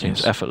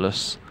 seems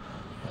effortless.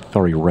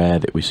 Very rare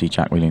that we see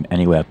Jack Whelan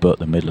anywhere but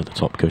the middle of the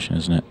top cushion,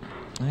 isn't it?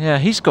 Yeah,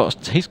 he's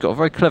got a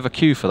very clever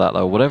cue for that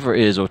though, whatever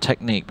it is, or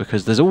technique,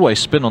 because there's always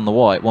spin on the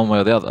white one way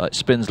or the other. It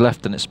spins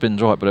left and it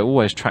spins right, but it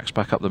always tracks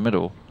back up the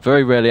middle.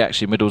 Very rarely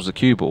actually middles the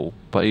cue ball,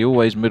 but he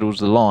always middles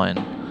the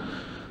line.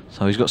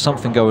 So he's got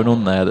something going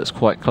on there that's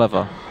quite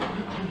clever.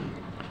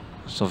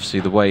 It's obviously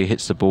the way he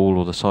hits the ball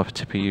or the type of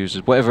tip he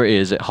uses. Whatever it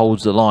is, it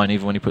holds the line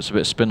even when he puts a bit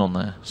of spin on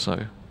there. So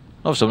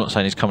obviously I'm not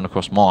saying he's coming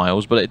across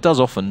miles, but it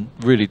does often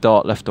really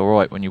dart left or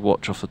right when you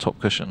watch off the top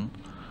cushion.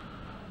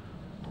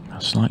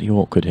 Slightly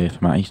awkward here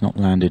for Matt. He's not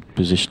landed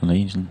positionally.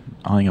 He's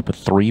eyeing up a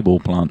 3-ball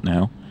plant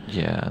now.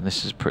 Yeah, and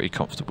this is a pretty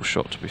comfortable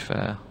shot, to be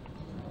fair.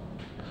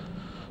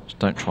 Just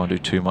don't try and do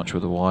too much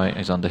with the white.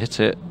 He's underhit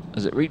it.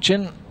 Is it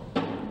reaching?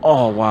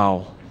 Oh,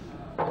 wow.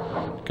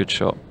 Good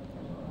shot.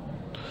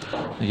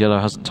 The yellow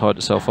hasn't tied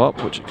itself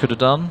up, which it could have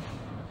done.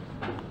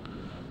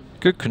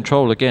 Good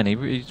control again.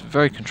 He's a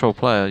very controlled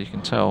player, you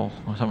can tell.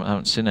 I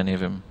haven't seen any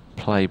of him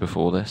play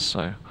before this,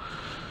 so...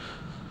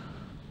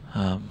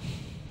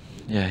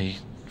 yeah,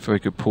 very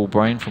good pull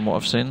brain from what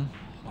I've seen.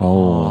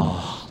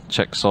 Oh,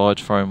 check side,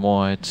 throwing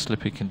wide,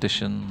 slippy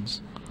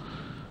conditions.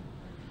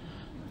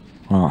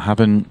 Well,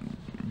 having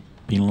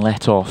been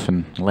let off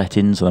and let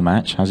into the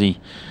match, has he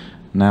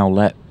now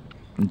let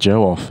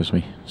Joe off as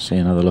we see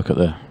another look at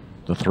the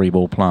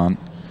 3-ball plant?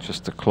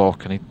 Just the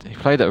clock, and he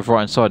played it with right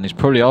hand side, and he's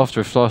probably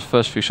after his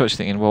first few shots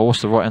thinking, well,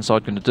 what's the right hand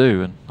side going to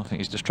do? And I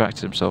think he's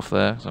distracted himself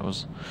there. That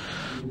wasn't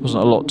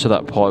a lot to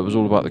that part. It was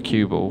all about the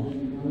cue ball.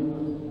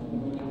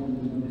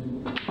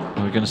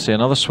 We're going to see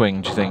another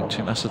swing, do you think? Do you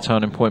think that's the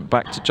turning point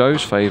back to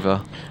Joe's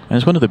favour? And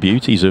it's one of the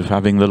beauties of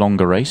having the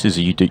longer races.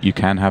 You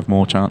can have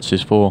more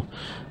chances for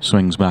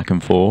swings back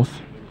and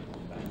forth.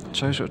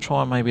 Joe's got to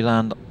try and maybe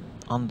land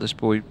under this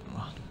ball.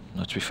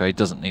 No, to be fair, he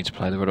doesn't need to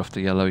play the red off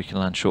the yellow. He can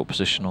land short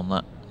position on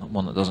that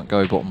one that doesn't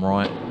go bottom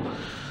right.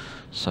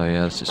 So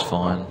yeah, this is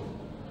fine.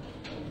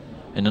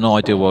 In an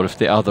ideal world, if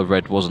the other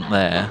red wasn't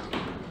there,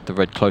 the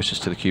red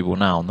closest to the cue ball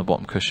now on the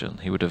bottom cushion,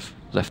 he would have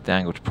left the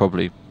angle to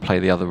probably play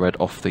the other red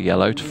off the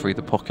yellow to free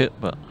the pocket,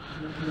 but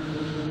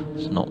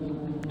it's not.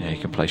 Yeah,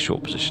 he can play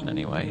short position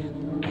anyway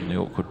on the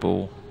awkward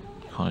ball.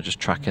 Kind of just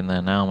tracking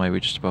there now, maybe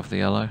just above the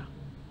yellow.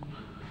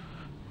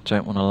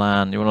 Don't want to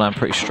land. You want to land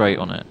pretty straight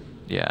on it.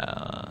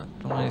 Yeah,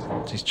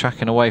 he's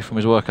tracking away from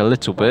his work a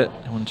little bit.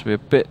 He wants to be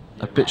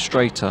a bit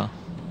straighter.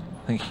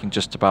 I think he can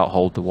just about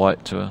hold the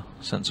white to a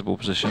sensible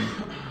position.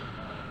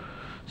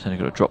 He's only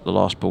got to drop the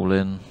last ball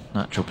in,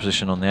 natural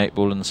position on the 8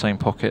 ball in the same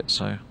pocket,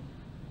 so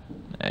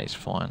yeah, he's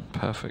fine,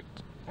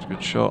 perfect. It's a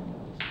good shot.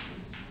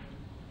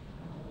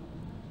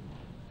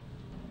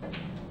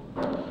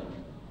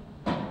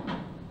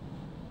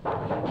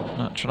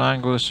 Natural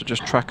angle is to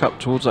just track up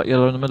towards that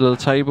yellow in the middle of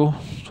the table,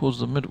 towards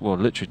the middle, well,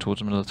 literally towards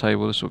the middle of the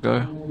table. This will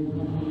go.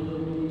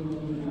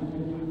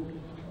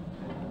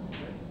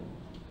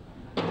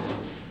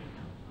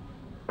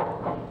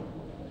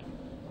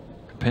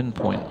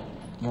 Pinpoint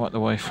right the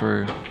way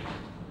through.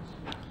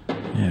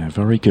 Yeah,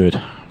 very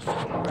good.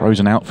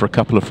 Frozen out for a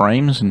couple of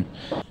frames and.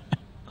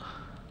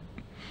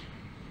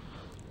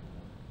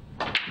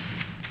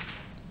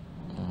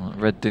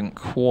 Red didn't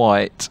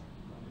quite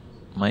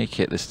make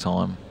it this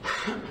time.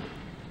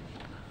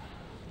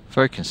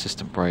 Very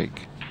consistent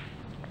break.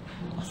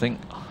 I think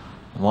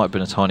there might have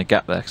been a tiny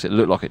gap there because it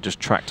looked like it just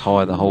tracked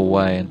high the whole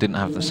way and didn't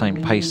have the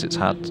same pace it's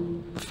had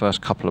the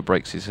first couple of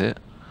breaks he's hit.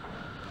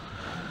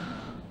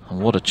 And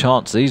what a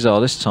chance these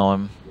are this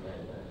time.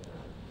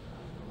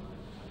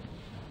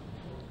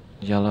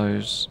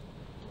 Yellows.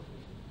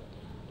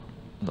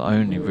 The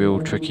only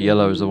real tricky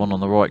yellow is the one on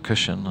the right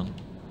cushion, and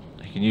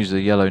you can use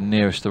the yellow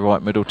nearest the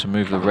right middle to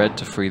move the red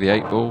to free the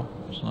 8 ball.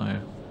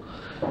 So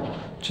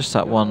just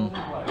that one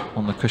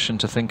on the cushion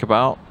to think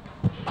about.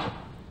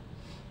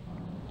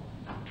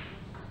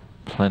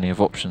 Plenty of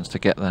options to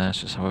get there,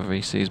 it's just however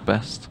he sees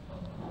best.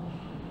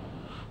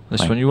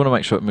 This one you want to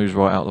make sure it moves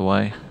right out of the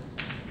way.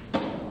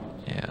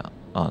 Yeah,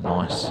 oh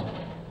nice.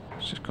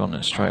 It's just gone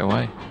in straight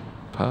away.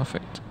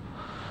 Perfect.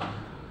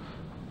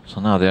 So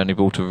now the only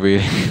ball to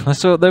really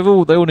they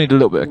all need a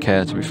little bit of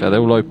care, to be fair. They're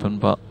all open,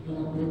 but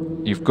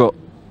you've got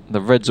the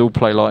reds all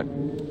play like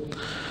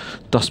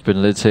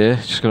dustbin lids here.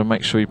 Just got to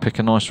make sure you pick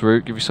a nice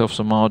route, give yourself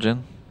some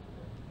margin.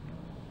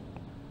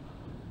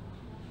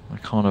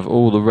 Kind of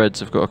all the reds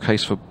have got a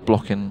case for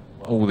blocking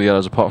all the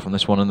yellows apart from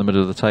this one in the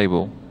middle of the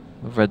table.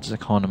 The reds are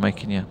kind of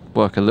making you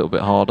work a little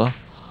bit harder.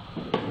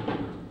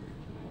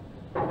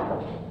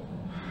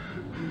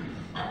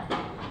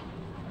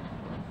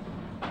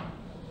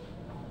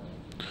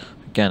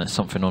 Again, it's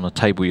something on a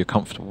table you're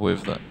comfortable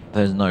with that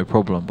there's no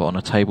problem, but on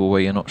a table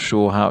where you're not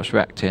sure how it's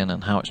reacting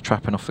and how it's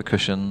trapping off the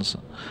cushions,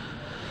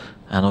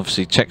 and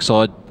obviously check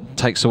side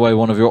takes away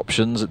one of your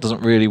options. It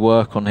doesn't really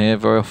work on here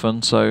very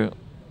often, so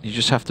you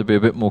just have to be a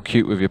bit more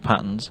cute with your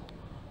patterns.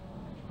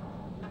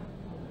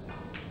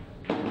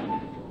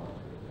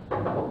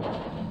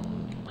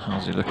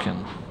 How's he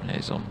looking? Yeah,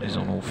 he's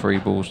on all 3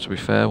 balls, to be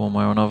fair, one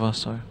way or another.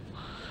 So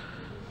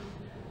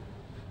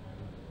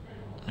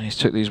and he's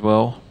took these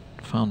well.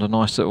 Found a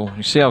nice little.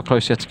 You see how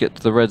close he had to get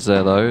to the reds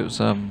there, though. It was,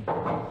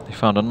 he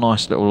found a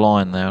nice little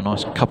line there, a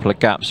nice couple of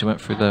gaps. He went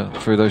through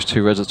those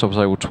 2 reds at the top of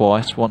the table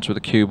twice. Once with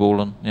a cue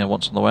ball and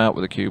once on the way out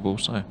with a cue ball.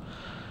 So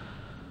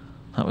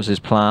that was his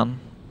plan.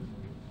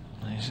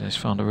 He's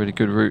found a really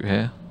good route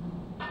here.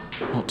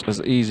 Not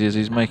as easy as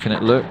he's making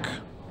it look.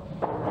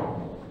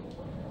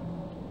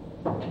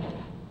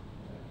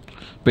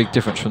 Big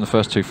difference from the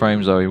first 2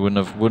 frames, though. He wouldn't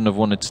have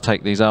wanted to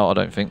take these out, I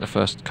don't think, the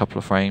first couple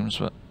of frames.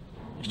 But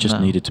he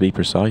just needed to be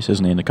precise,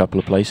 isn't he, in a couple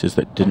of places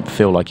that didn't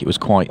feel like it was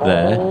quite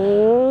there.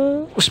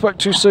 We spoke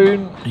too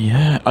soon.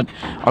 Yeah,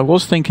 I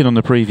was thinking on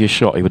the previous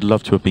shot he would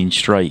love to have been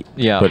straight.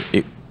 Yeah.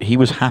 But he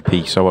was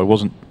happy, so I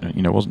wasn't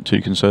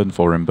too concerned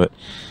for him. But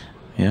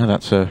yeah,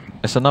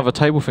 it's another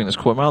table thing that's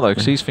caught him out, though,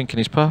 because he's thinking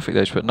he's perfect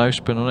there. He's put no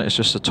spin on it. It's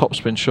just a top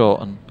spin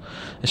shot, and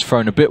it's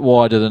thrown a bit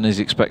wider than he's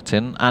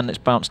expecting, and it's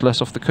bounced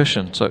less off the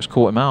cushion, so it's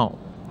caught him out.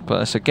 But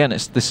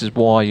this is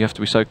why you have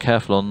to be so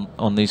careful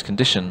on these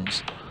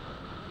conditions.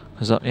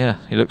 Because yeah,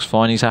 he looks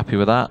fine. He's happy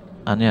with that,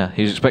 and yeah,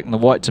 he's expecting the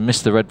white to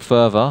miss the red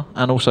further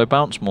and also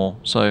bounce more.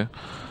 So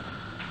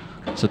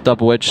it's a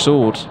double-edged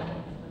sword.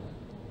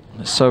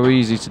 It's so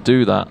easy to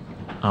do that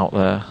out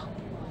there.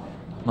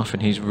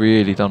 Nothing he's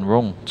really done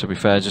wrong, to be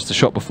fair. Just the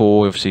shot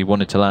before, obviously he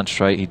wanted to land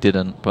straight, he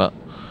didn't, but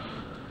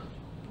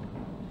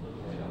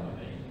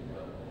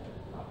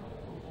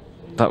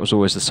that was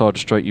always the side of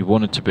straight you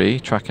wanted to be,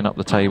 tracking up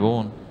the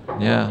table,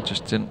 and yeah,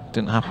 just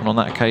didn't happen on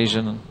that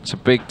occasion. And it's a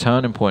big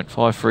turning point,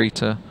 5-3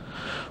 to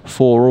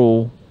 4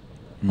 all.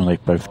 Well,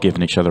 they've both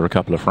given each other a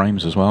couple of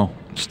frames as well.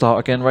 Start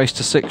again, race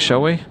to 6,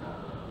 shall we?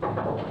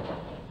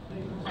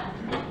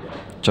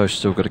 Joe's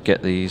still got to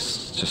get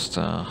these, just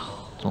as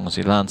long as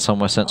he lands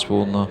somewhere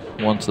sensible on the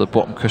one to the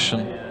bottom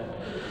cushion.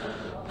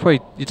 Probably,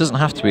 it doesn't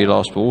have to be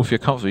last ball. If you're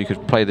comfortable, you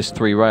could play this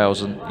 3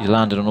 rails and you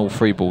landed on all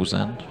 3 balls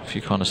then. If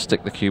you kind of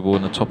stick the cue ball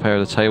in the top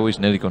area of the table, he's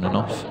nearly gone in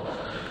off.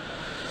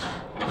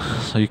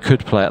 So you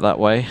could play it that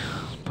way,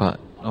 but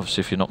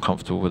obviously if you're not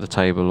comfortable with the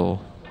table or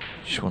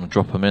you just want to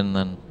drop them in,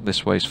 then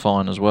this way's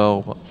fine as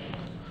well. But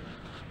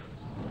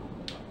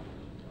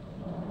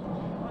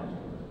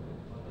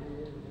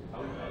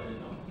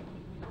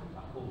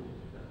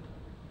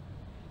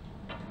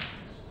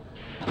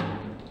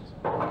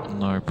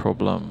no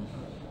problem.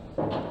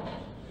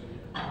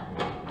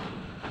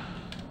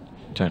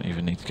 Don't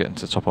even need to get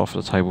into the top half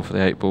of the table for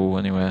the 8 ball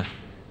anywhere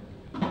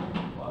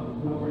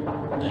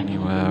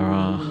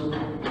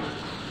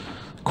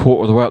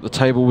quarter of the way up the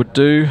table would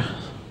do.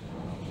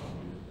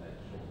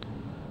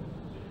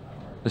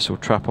 This will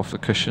trap off the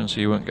cushion, so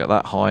you won't get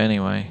that high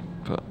anyway,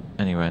 but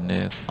anywhere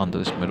near under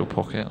this middle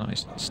pocket.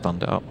 He's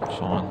stunned it up,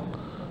 fine.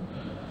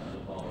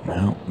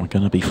 Well, we're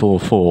going to be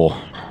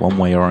 4-4, one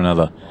way or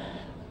another.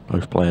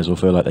 Both players will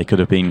feel like they could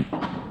have been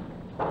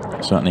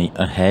certainly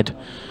ahead.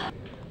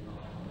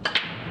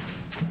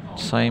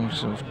 Same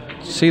sort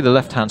of, see the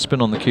left-hand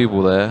spin on the cue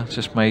ball there,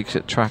 just makes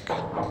it track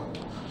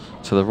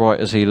to the right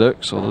as he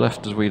looks, or the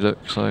left as we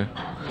look, so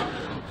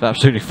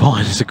absolutely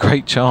fine. It's a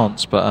great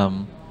chance, but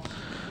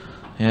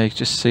yeah, you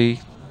just see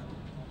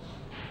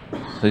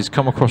he's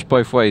come across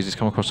both ways. He's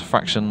come across a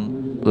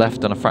fraction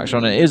left and a fraction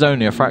on. It is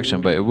only a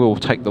fraction, but it will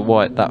take the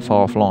white that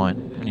far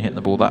offline when you hit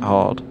the ball that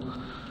hard.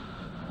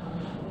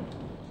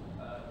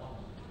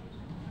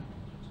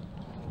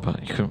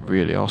 But you couldn't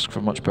really ask for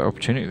a much better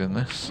opportunity than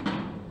this.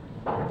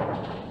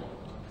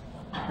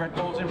 Red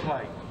ball's in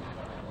play.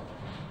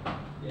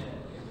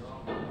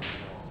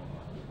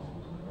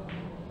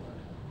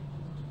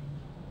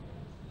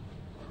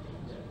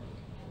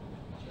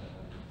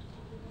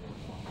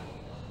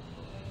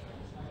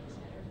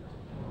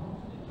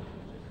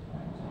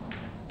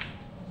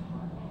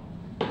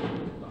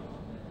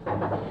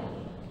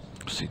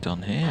 What's he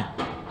done here?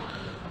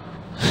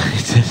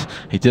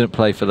 He didn't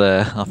play for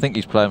there. I think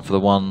he's playing for the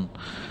one.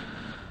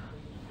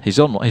 He's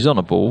on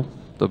a ball.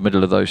 The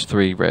middle of those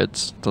three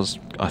reds does,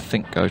 I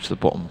think, go to the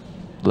bottom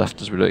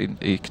left as we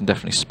look. He can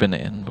definitely spin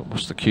it in, but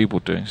what's the cue ball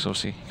doing? So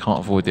obviously he can't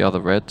avoid the other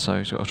red, so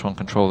he's got to try and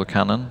control the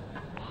cannon.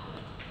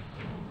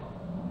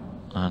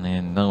 And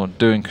in no one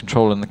doing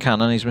controlling the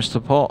cannon, he's missed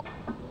the pot.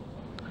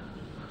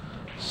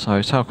 So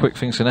it's how quick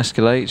things can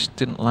escalate. Just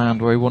didn't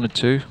land where he wanted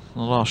to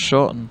on the last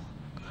shot, and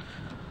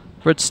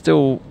red's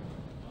still,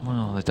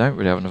 well, they don't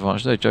really have an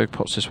advantage there. Joe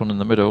pots this one in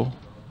the middle.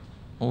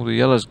 All the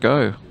yellows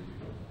go.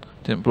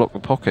 Didn't block the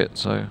pocket,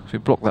 so if he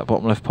blocked that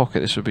bottom left pocket,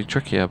 this would be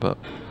trickier, but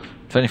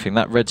if anything,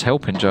 that red's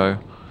helping Joe.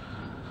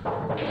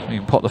 You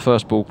can pot the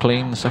first ball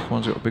clean, the second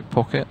one's got a big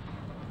pocket.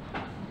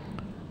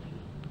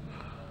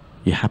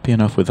 You happy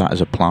enough with that as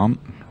a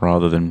plant,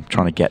 rather than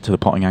trying to get to the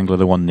potting angle of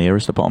the one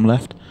nearest the bottom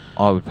left?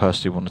 I would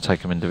personally want to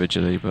take them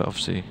individually, but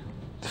obviously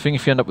the thing,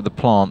 if you end up with the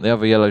plant, the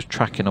other yellow's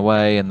tracking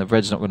away and the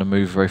red's not going to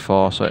move very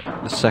far, so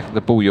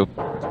the ball you're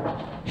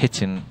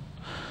hitting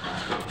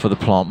for the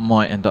plant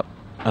might end up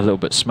a little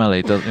bit smelly.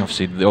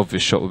 Obviously the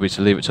obvious shot would be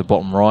to leave it to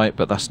bottom right,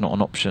 but that's not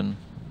an option,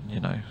 you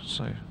know,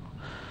 so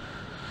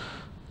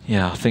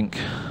yeah, I think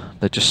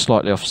they're just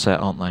slightly offset,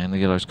 aren't they, and the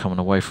yellow's coming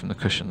away from the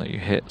cushion that you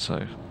hit,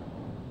 so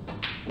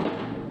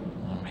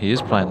he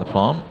is playing the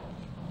plant.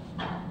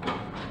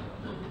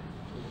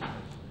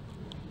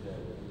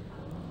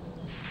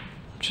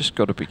 Just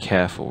got to be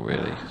careful,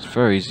 really. It's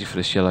very easy for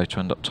this yellow to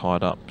end up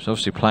tied up. He's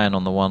obviously playing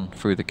on the one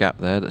through the gap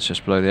there that's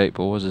just below the 8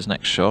 ball as his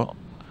next shot.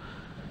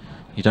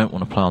 You don't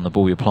want to play on the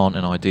ball you're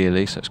planting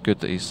ideally, so it's good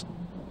that he's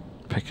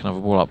picking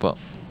another ball up, but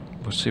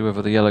we'll see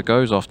whether the yellow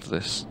goes after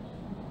this.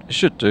 It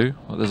should do,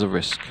 but there's a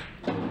risk.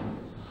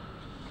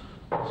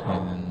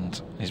 And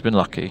he's been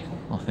lucky,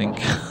 I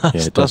think.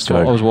 That's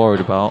what I was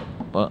worried about,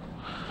 but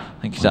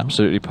I think he's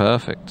absolutely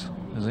perfect,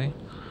 is he?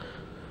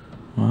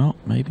 Well,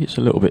 maybe it's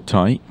a little bit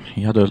tight.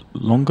 He had a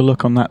longer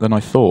look on that than I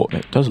thought.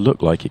 It does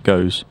look like it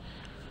goes.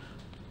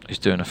 He's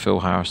doing a Phil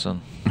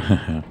Harrison.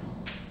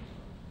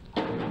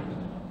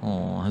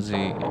 Oh, has he?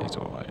 He's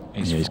alright.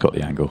 Yeah, he's got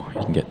the angle. He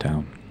can get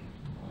down.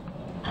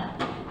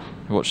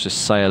 Watch this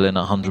sail in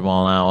at 100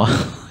 mile an hour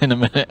in a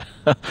minute.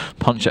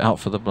 Punch it out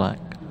for the black.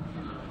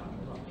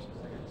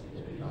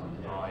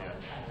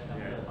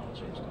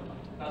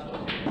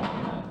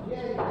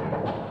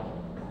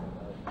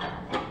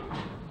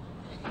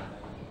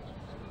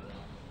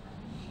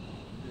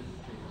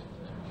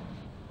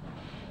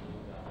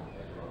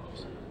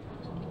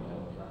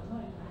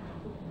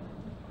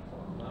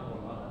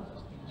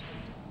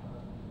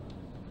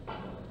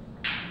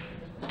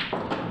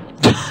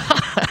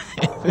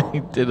 He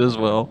did as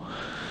well.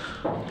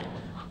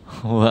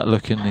 All that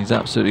looking, he's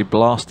absolutely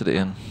blasted it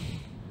in.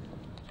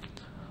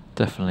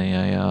 Definitely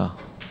a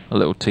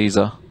little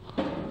teaser.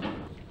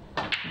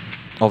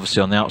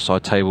 Obviously on the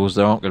outside tables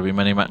there aren't going to be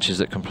many matches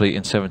that complete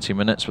in 70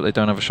 minutes, but they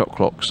don't have a shot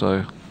clock,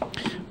 so...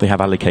 They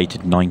have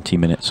allocated 90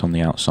 minutes on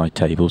the outside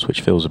tables,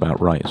 which feels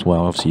about right as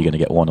well. Obviously you're going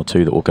to get one or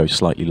two that will go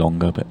slightly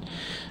longer, but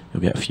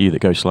you'll get a few that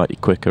go slightly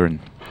quicker, and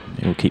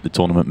it will keep the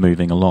tournament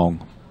moving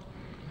along.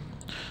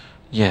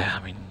 Yeah,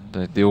 I mean,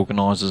 the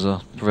organisers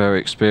are very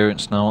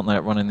experienced now, aren't they,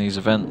 at running these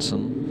events,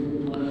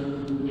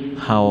 and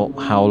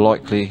how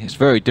likely... It's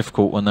very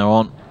difficult when there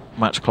aren't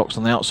match clocks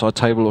on the outside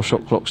table or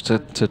shot clocks to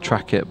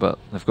track it, but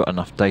they've got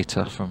enough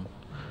data from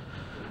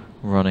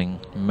running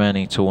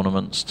many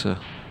tournaments to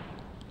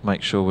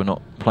make sure we're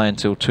not playing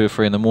till 2 or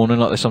 3 in the morning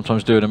like they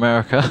sometimes do in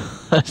America.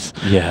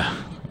 Yeah.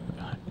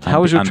 How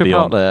was your trip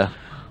out there?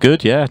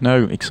 Good, yeah.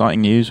 No,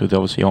 exciting news with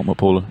obviously Ultimate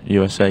Pool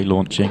USA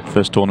launching.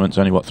 First tournament's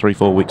only, what,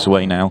 3-4 weeks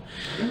away now.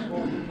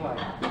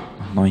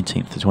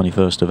 19th to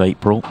 21st of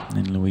April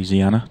in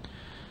Louisiana.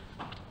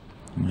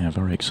 Yeah,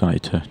 very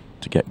excited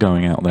to get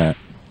going out there.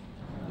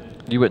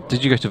 You went?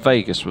 Did you go to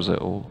Vegas? Was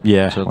it or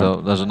Yeah.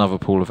 So there's another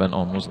pool event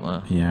on, wasn't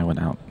there? Yeah, I went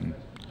out. And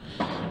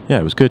yeah,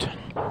 it was good.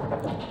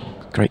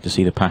 Great to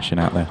see the passion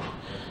out there.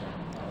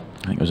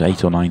 I think it was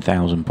 8,000 or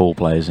 9,000 pool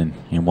players in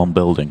one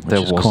building, which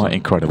is quite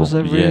incredible. Was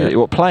there really? Yeah.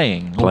 What,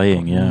 playing?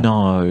 Playing, yeah.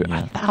 No,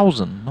 Yeah.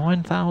 1,000,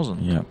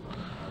 9,000. Yeah.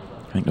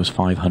 I think there was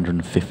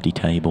 550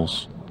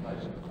 tables.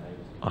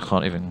 I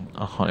can't even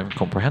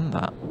comprehend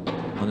that.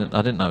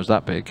 I didn't know it was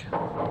that big.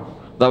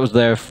 That was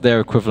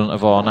their equivalent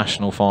of our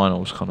national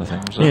finals kind of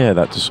thing. Was it? Yeah,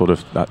 that's sort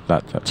of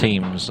that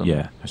teams.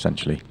 Yeah,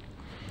 essentially.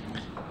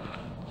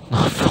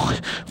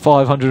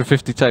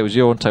 550 tables.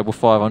 You're on table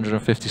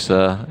 550,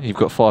 sir. You've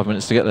got 5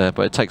 minutes to get there,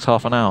 but it takes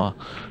half an hour.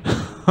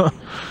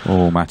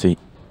 Oh, Matty,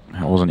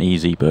 that wasn't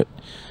easy, but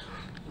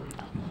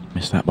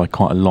missed that by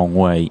quite a long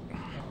way.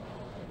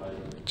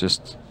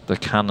 Just the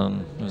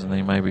cannon, wasn't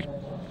he? Maybe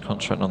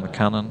concentrating on the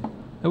cannon.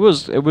 It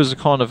was a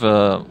kind of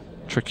a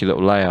tricky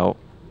little layout.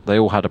 They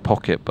all had a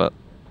pocket, but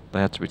they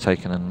had to be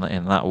taken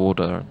in that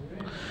order.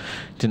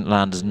 Didn't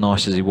land as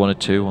nice as he wanted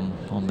to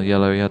on the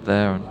yellow he had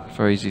there, and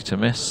very easy to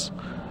miss.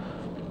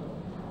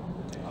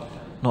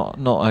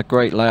 Not a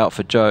great layout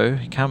for Joe.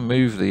 He can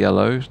move the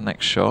yellow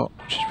next shot,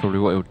 which is probably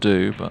what he'll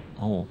do, but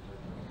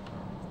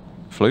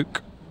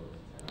fluke.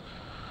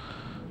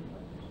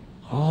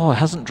 Oh, it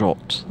hasn't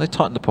dropped. They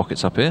tightened the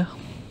pockets up here.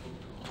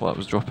 Thought it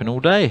was dropping all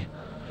day.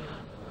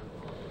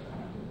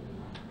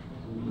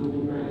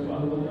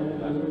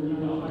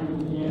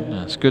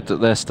 Yeah, it's good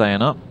that they're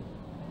staying up.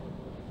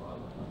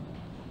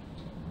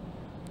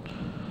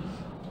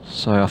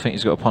 So I think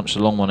he's got to punch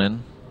the long one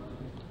in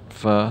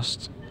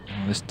first.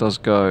 And this does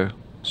go.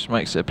 Just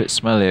makes it a bit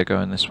smellier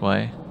going this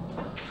way.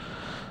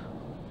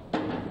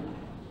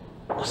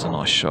 That's a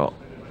nice shot.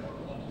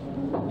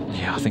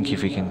 Yeah, I think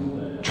if he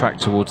can track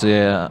towards the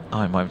air...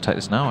 Oh, he might even take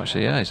this now,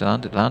 actually. Yeah, he's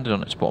landed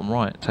on its bottom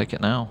right. Take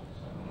it now.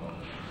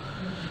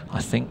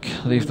 I think.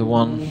 Leave the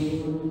one...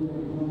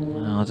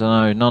 I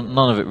don't know.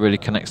 None of it really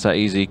connects that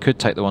easy. He could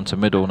take the one to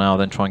middle now,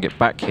 then try and get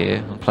back here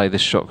and play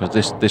this shot,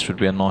 because this would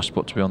be a nice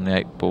spot to be on the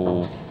 8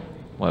 ball.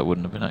 Well, it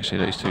wouldn't have been,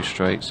 actually. These two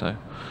straight, so...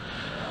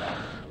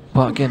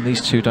 But again,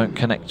 these two don't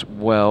connect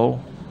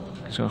well.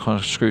 He's going to kind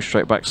of screw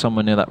straight back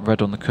somewhere near that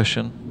red on the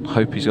cushion.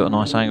 Hope he's got a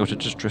nice angle to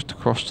just drift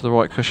across to the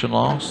right cushion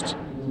last.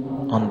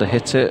 Under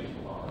hit it.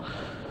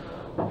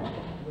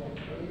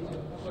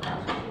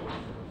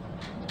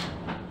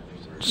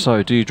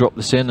 So do you drop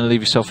this in and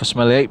leave yourself a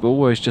smelly 8 ball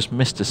where he's just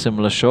missed a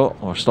similar shot,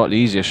 or a slightly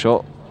easier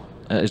shot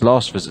at his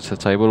last visit to the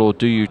table, or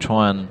do you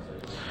try and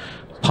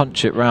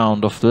punch it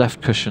round off the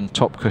left cushion,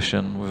 top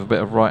cushion, with a bit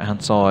of right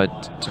hand side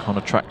to kind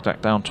of track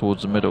that down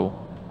towards the middle?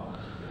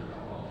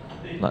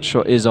 That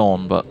shot is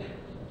on, but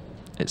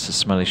it's a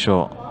smelly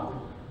shot.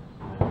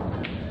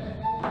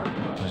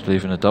 He's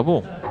leaving a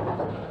double.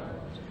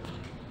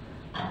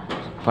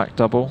 Back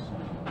double.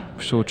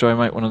 We saw Joe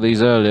make one of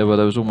these earlier where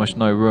there was almost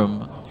no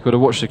room. You've got to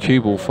watch the cue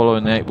ball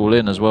following the 8 ball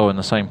in as well in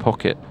the same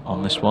pocket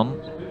on this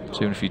one. So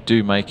even if you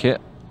do make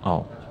it,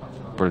 oh,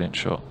 brilliant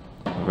shot.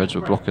 The Reds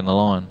were blocking the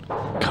line.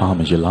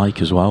 Calm as you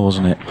like as well,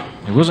 wasn't it?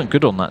 He wasn't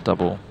good on that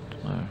double.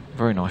 No,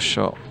 very nice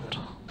shot.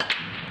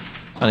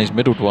 And he's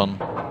middled one.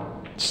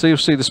 Still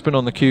see the spin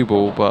on the cue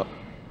ball, but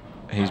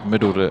he's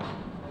middled it.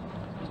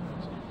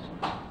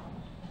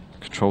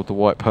 Controlled the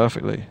white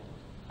perfectly.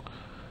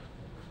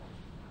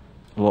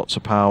 Lots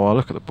of power.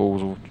 Look at the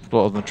balls. A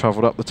lot of them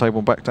travelled up the table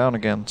and back down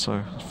again.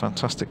 So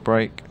fantastic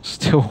break.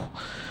 Still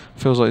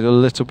feels like a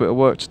little bit of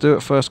work to do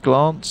at first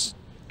glance.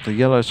 The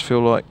yellows feel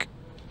like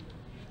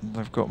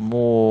they've got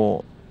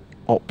more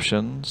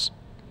options.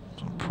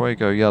 Probably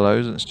go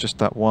yellows, and it's just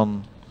that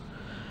one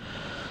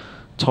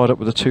tied up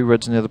with the 2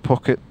 reds near the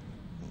pocket.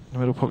 The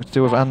middle pocket to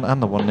deal with,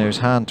 and the one near his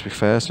hand, to be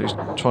fair, so he's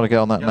trying to get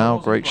on that now.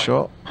 Great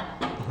shot.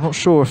 I'm not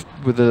sure if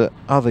with the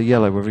other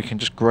yellow whether he can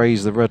just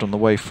graze the red on the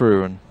way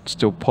through and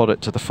still pod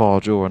it to the far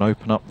jaw and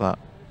open up that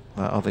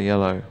other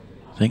yellow.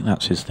 I think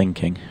that's his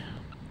thinking.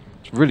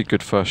 It's a really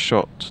good first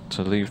shot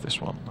to leave this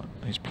one.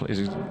 He's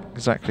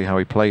exactly how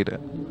he played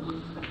it.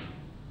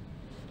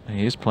 And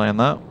he is playing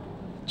that.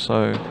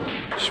 So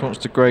just wants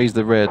to graze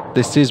the red.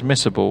 This is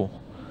missable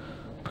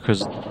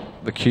because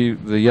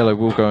the yellow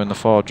will go in the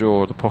far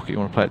jaw or the pocket. You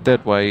want to play it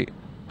dead weight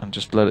and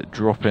just let it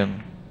drop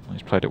in.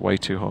 He's played it way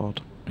too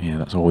hard. Yeah,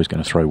 that's always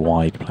going to throw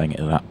wide, playing it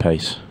at that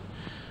pace.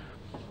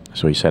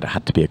 So he said it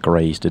had to be a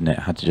graze, didn't it?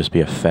 It had to just be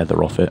a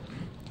feather off it.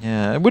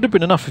 Yeah, it would have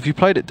been enough. If you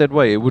played it dead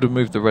weight, it would have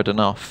moved the red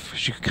enough.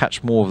 Because you could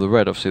catch more of the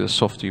red. Obviously, the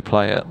softer you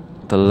play it,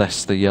 the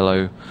less the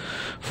yellow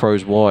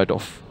throws wide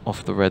off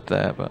the red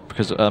there. But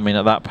because, I mean,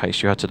 at that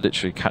pace, you had to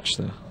literally catch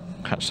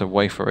the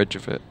wafer edge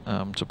of it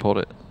to pot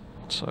it.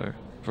 So,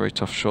 very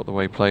tough shot the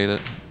way he played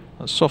it.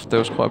 At soft, there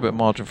was quite a bit of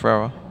margin for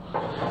error.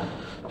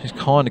 He's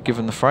kind of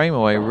given the frame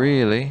away,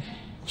 really.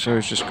 So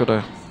he's just got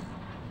to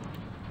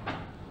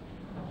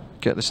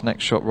get this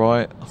next shot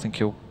right. I think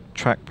he'll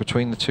track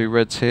between the 2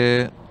 reds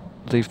here,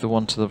 leave the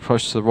one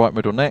close to the right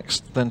middle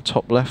next, then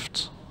top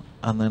left,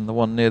 and then the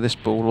one near this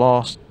ball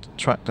last,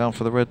 track down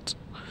for the red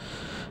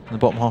in the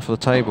bottom half of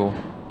the table.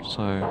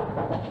 So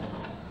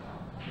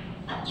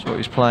that's what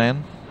he's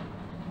playing.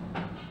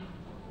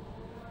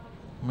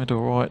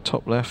 Middle right,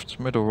 top left,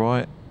 middle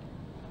right.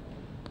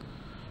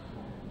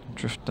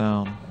 Drift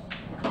down.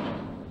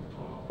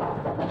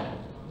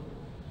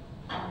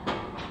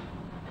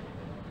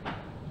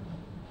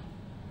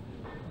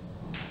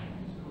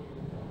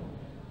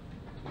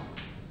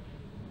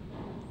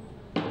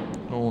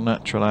 All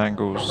natural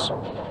angles.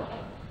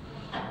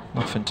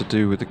 Nothing to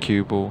do with the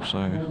cue ball,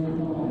 so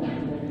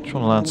trying to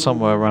land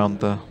somewhere around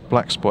the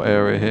black spot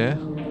area here.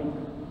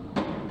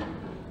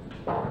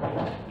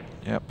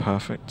 Yeah,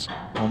 perfect.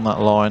 On that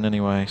line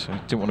anyway, so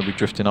didn't want to be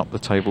drifting up the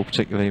table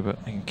particularly, but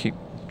he can keep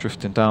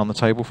drifting down the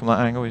table from that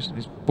angle. He's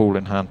ball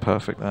in hand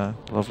perfect there.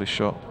 Lovely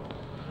shot.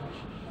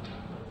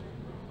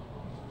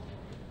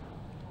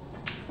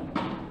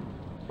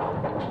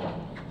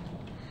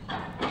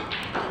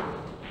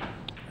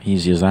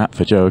 Easy as that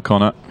for Joe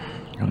O'Connor.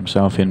 Got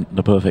himself in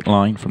the perfect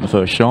line from the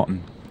first shot,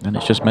 and then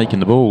it's just making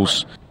the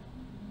balls.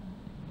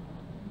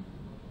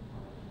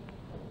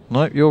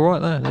 No, you're right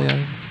there,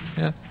 Leo.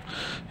 Yeah,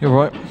 you're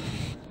right.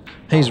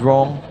 He's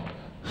wrong.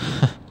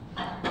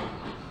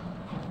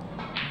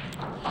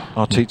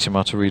 I'll teach him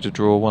how to read a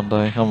draw one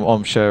day.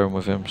 I'm sharing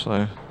with him,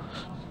 so.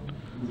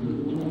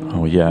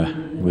 Oh yeah,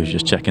 we were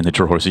just checking the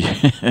draw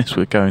as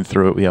we're going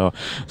through it. We are.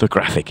 The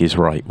graphic is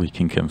right, we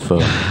can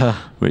confirm,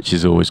 which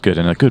is always good,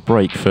 and a good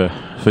break for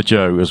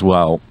Joe as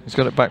well. He's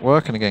got it back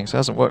working again, so it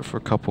hasn't worked for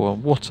a couple.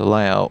 And what a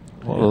layout!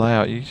 What a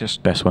layout! You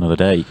just best one of the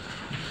day.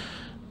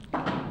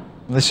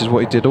 And this is what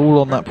he did all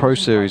on that Pro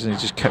Series, and he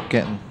just kept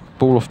getting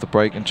ball off the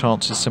break and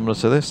chances similar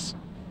to this,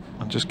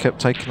 and just kept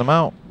taking them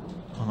out.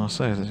 And I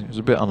say he was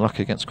a bit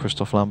unlucky against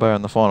Christophe Lambert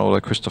in the final,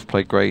 although Christophe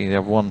played great. He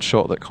had one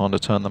shot that kind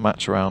of turned the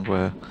match around,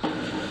 where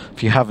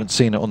if you haven't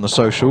seen it on the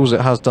socials,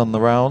 it has done the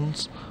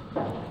rounds.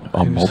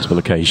 On multiple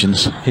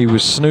occasions. He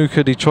was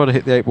snookered, he tried to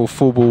hit the 8-ball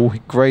full ball, he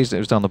grazed it, it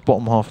was down the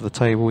bottom half of the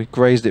table, he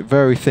grazed it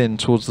very thin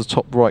towards the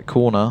top right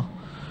corner,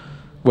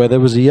 where there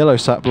was a yellow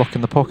sat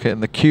blocking the pocket,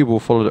 and the cue ball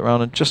followed it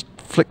around and just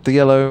flicked the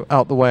yellow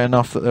out the way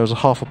enough that there was a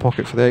half a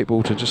pocket for the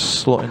 8-ball to just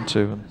slot into.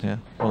 And yeah,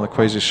 one of the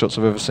craziest shots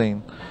I've ever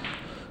seen.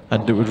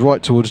 And it was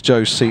right towards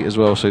Joe's seat as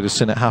well, so he'd have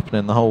seen it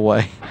happening the whole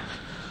way.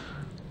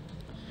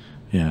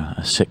 Yeah,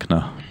 a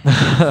sickener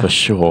for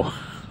sure.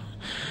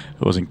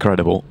 It was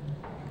incredible.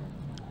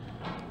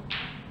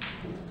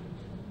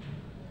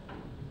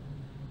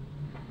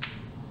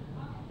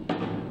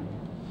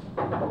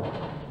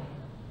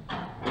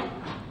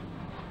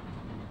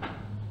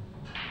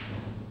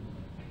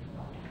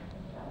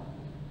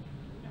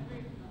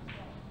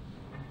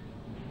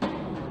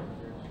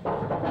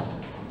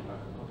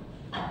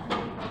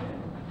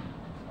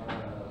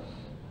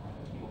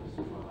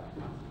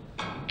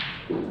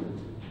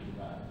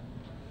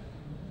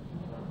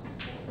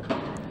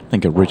 I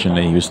think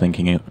originally he was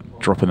thinking of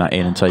dropping that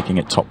in and taking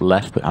it top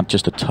left, but had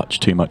just a touch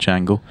too much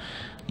angle.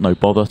 No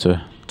bother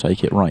to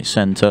take it right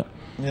centre.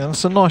 Yeah,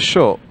 that's a nice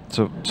shot.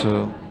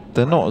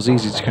 They're not as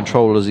easy to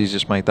control as he's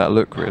just made that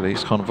look, really.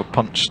 It's kind of a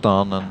punch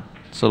stun, and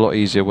it's a lot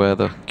easier where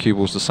the cue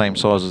ball's the same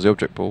size as the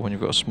object ball. When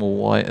you've got a small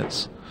white,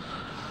 it's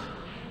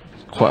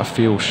quite a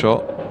feel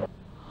shot.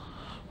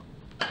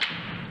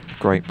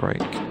 Great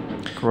break.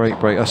 Great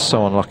break. That's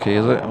so unlucky,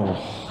 is it?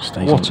 Oh,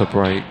 what a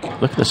break.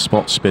 Look at the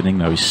spot spinning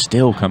though. He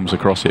still comes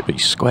across it, but he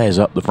squares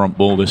up the front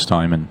ball this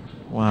time. And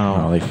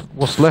wow,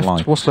 what's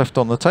left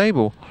on the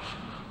table?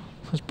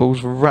 Those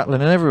balls were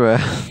rattling everywhere.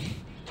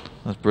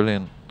 That's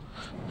brilliant.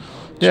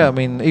 Yeah, I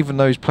mean, even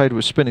though he's played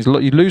with spin, you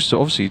lose.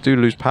 Obviously, you do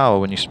lose power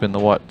when you spin the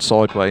white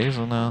sideways,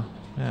 and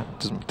yeah,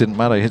 it didn't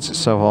matter. He hits it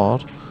so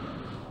hard.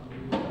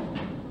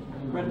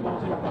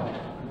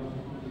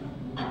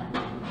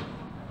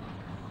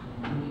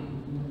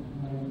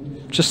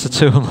 Just the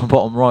two on the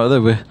bottom right there,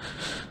 we're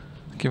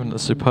giving the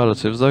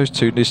superlatives. Those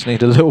two just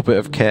need a little bit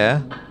of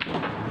care.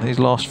 These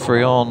last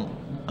three aren't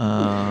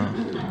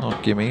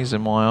not gimmies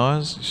in my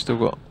eyes. You still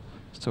got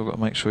to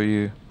make sure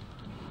you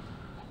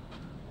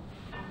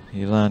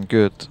land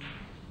good.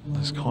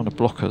 There's kind of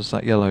blockers.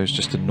 That yellow is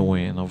just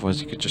annoying.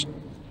 Otherwise, you could just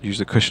use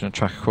the cushion and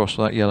track across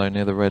that yellow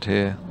near the red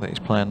here that he's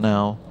playing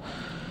now.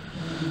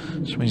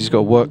 Which means he's got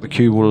to work the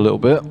cue ball a little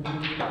bit.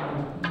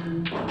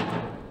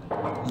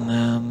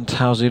 And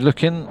how's he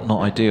looking?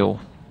 Not ideal.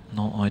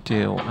 Not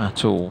ideal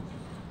at all.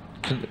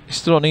 He's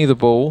still on either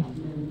ball,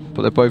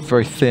 but they're both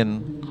very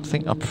thin. I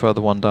think I prefer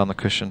the one down the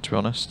cushion, to be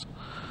honest.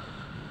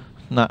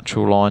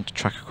 Natural line to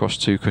track across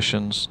two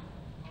cushions.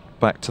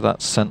 Back to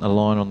that centre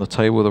line on the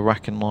table, the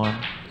racking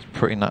line. It's a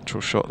pretty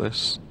natural shot,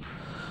 this.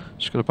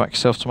 Just got to back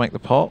yourself to make the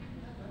pot.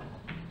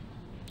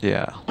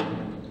 Yeah.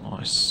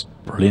 Nice.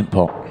 Brilliant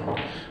pot.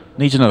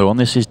 Needs another one.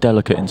 This is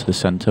delicate into the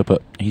centre,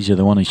 but easier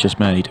than one he's just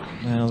made.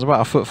 Yeah, it was about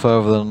a foot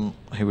further than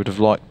he would have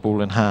liked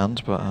ball in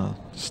hand, but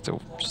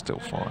still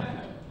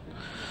fine.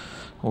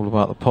 All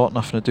about the pot,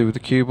 nothing to do with the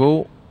cue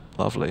ball.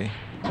 Lovely.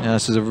 Yeah,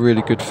 this is a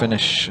really good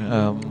finish.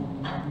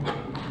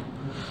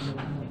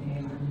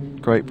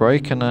 Great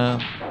break, and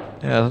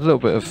yeah, a little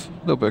bit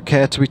of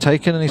care to be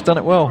taken, and he's done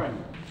it well.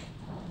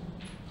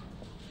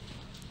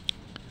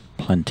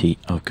 Plenty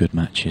of good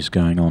matches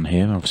going on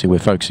here. Obviously, we're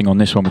focusing on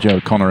this one with Joe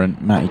O'Connor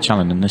and Matty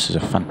Challen, and this is a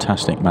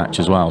fantastic match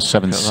as well.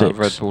 7-6.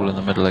 Red ball in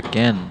the middle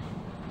again.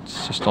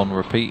 It's just on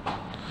repeat.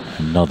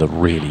 Another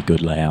really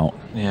good layout.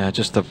 Yeah,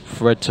 just the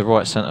red to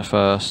right centre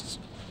first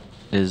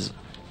is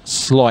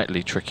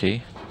slightly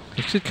tricky.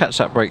 He could catch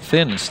that break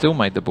thin and still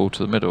made the ball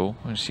to the middle.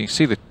 As you can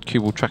see the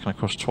cue ball tracking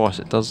across twice,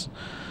 it does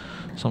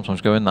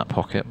sometimes go in that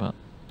pocket, but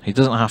he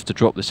doesn't have to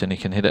drop this in, he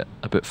can hit it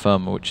a bit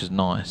firmer, which is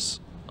nice.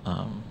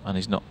 And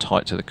he's not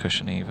tight to the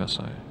cushion either,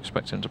 so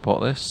expect him to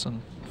pot this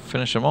and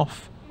finish him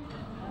off.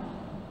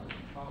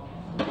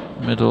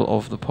 Middle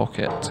of the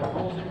pocket.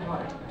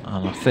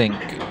 And I think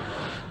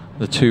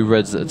the two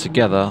reds that are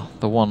together,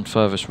 the one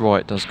furthest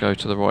right does go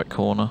to the right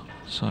corner,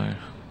 so I'm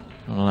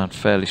going to land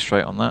fairly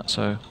straight on that,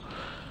 so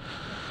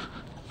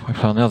we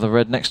play on the other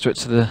red next to it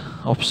to the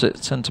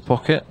opposite centre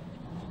pocket.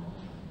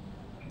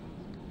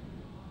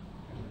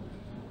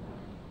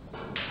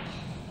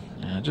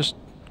 Yeah, just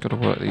got to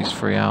work these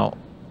three out.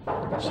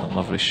 It's a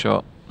lovely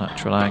shot,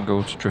 natural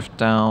angle to drift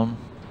down.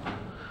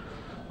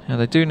 Yeah,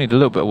 they do need a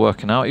little bit of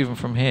working out, even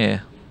from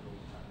here.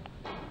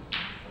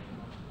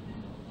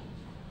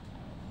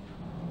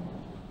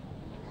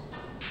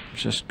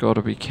 Just got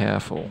to be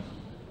careful.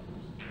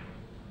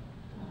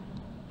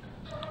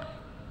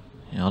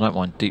 Yeah, I don't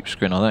mind deep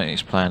screwing. I don't think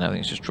he's playing it, I think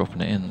he's just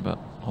dropping it in, but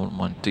I wouldn't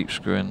mind deep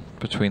screwing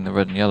between the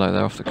red and yellow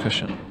there off the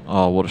cushion.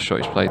 Oh, what a shot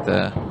he's played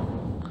there.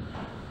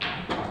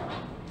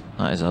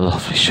 That is a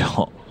lovely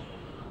shot.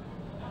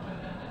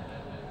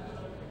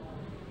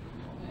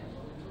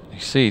 You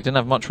see, he didn't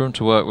have much room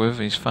to work with.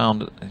 He's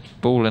found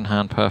ball in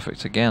hand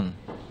perfect again.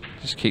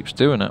 Just keeps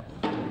doing it.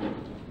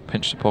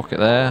 Pinch the pocket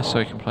there so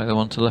he can play the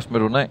one to left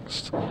middle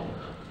next.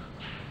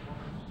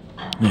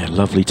 Yeah,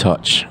 lovely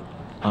touch.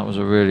 That was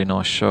a really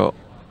nice shot.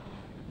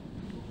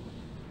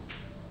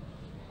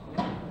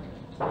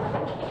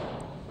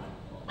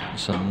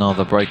 It's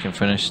another break and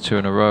finish, 2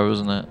 in a row,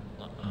 isn't it?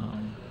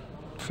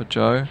 For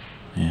Joe.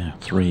 Yeah,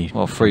 3.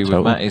 Well, 3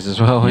 with Matty's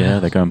as well. Yeah,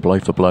 they're going blow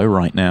for blow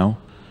right now.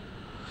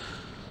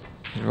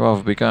 You'd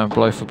rather be going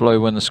blow for blow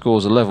when the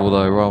scores are level,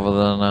 though, rather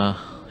than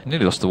he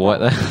nearly lost the white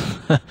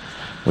there.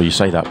 Well, you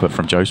say that, but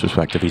from Joe's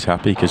perspective, he's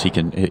happy because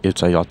he'd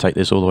say, "I'll take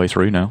this all the way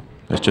through now.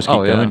 Let's just keep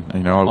going." You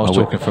know, I was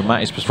talking from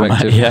Matty's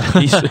perspective.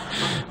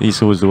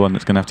 He's always the one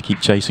that's going to have to keep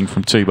chasing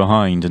from 2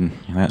 behind, and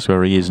that's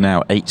where he is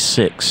now,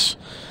 8-6.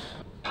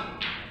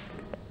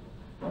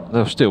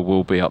 There still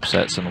will be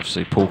upsets, and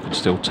obviously Paul can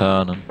still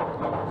turn. And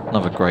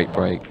another great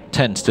break.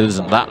 10 still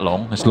isn't that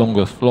long. It's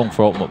long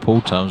for ultimate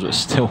pool terms, but it's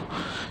still,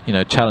 you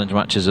know, challenge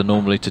matches are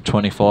normally to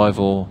 25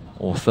 or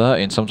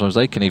 30, and sometimes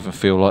they can even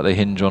feel like they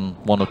hinge on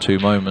 1 or 2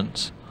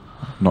 moments.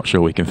 Not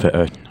sure we can fit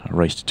a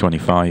race to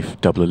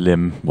 25, double a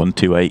limb,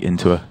 128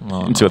 into a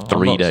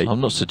 3-day.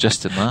 I'm not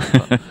suggesting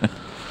that. But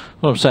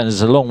what I'm saying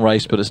is it's a long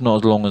race, but it's not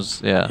as long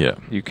as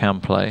you can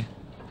play.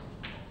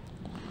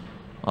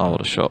 Oh,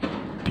 what a shot!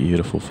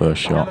 Beautiful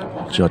first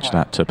shot. Judge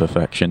that to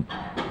perfection.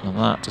 And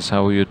that is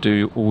how you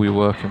do all your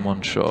work in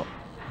one shot.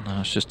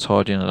 Now it's just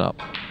tidying it up.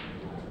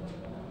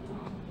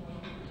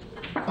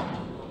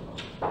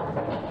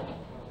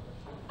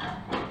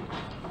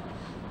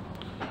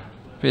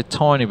 Be a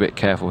tiny bit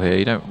careful here.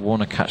 You don't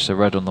want to catch the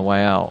red on the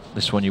way out.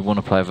 This one you want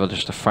to play with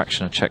just a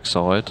fraction of check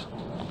side.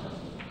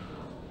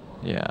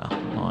 Yeah,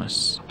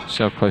 nice.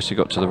 See how close you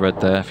got to the red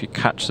there. If you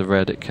catch the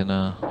red, it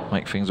can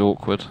make things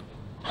awkward.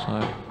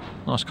 So,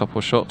 nice couple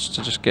of shots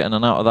to just get in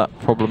and out of that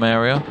problem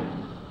area.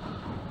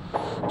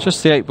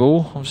 Just the 8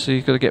 ball. Obviously,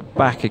 you've got to get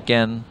back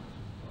again.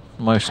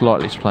 Most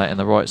likely to play it in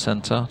the right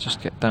centre.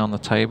 Just get down the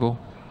table.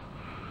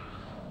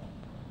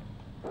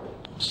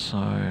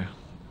 So,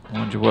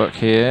 mind your work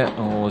here.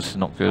 Oh, this is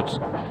not good.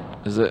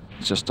 Is it?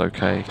 It's just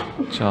okay.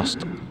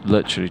 Just,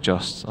 literally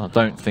just. I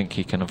don't think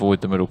he can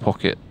avoid the middle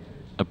pocket.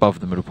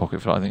 Above the middle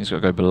pocket. I think he's got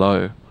to go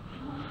below.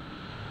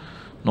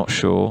 Not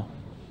sure.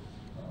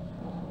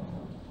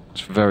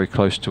 It's very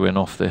close to in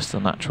off this, the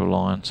natural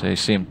line. So you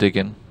see him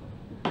digging.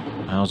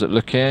 How's it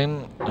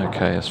looking?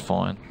 Okay, that's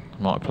fine.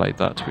 Might have played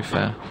that, to be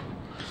fair.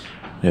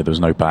 Yeah, there was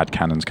no bad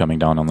cannons coming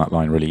down on that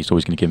line, really. He's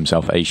always going to give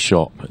himself a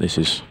shot, but this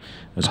is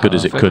as good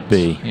as it could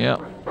be. Yeah.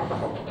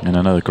 And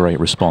another great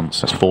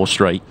response. That's 4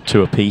 straight,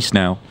 2 apiece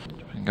now.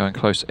 Been going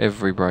close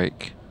every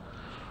break.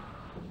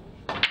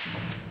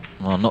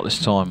 Well, not this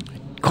time.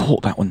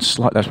 Caught that one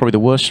slightly. That's probably the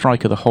worst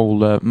strike of the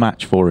whole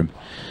match for him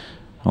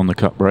on the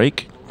cut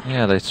break.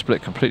 Yeah, they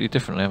split completely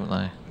differently, haven't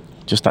they?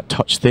 Just that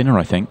touch thinner,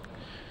 I think.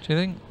 Do you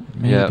think?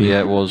 Maybe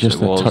yeah, it was. Just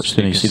the touch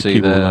thinner. You see the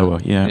cue ball lower.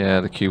 Yeah,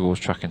 the cue ball was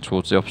tracking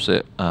towards the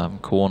opposite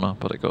corner,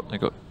 but it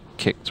got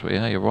kicked. But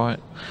yeah, you're right.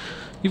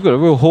 You've got a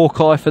real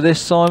hawk eye for this,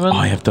 Simon.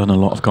 I have done a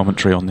lot of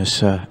commentary on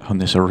this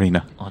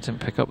arena. I didn't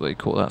pick up that he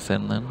caught that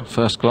thin then.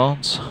 First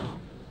glance.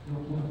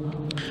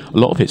 A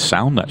lot of it's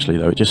sound, actually,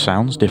 though. It just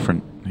sounds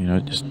different. You know,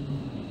 just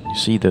you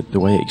see the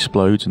way it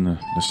explodes and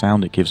the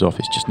sound it gives off.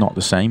 It's just not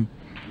the same.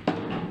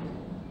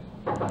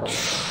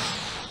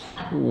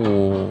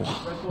 Oh,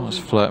 that's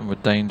flirting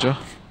with danger.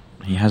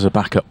 He has a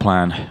backup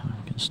plan. He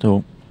can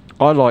still.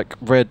 I like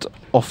red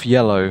off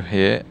yellow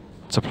here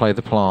to play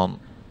the plant.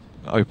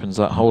 Opens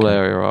that whole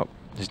area up.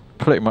 He's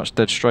pretty much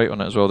dead straight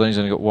on it as well. Then he's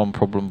only got 1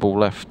 problem ball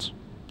left.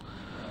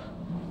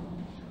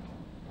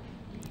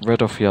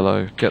 Red off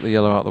yellow. Get the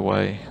yellow out of the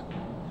way.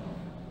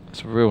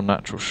 It's a real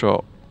natural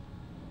shot.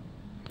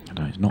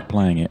 No, he's not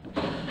playing it.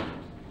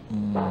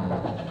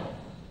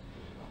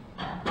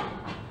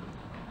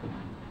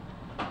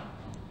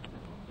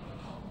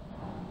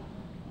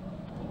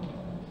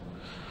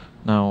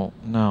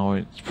 Now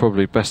it's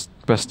probably best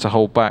to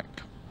hold back.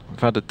 We've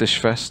had a dish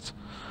fest.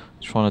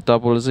 He's trying to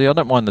double, is he? I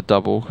don't mind the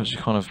double because you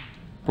kind of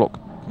block.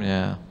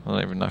 Yeah, I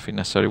don't even know if he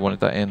necessarily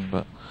wanted that in,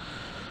 but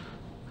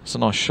it's a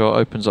nice shot.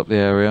 Opens up the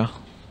area.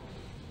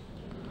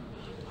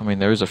 I mean,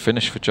 there is a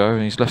finish for Joe,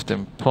 and he's left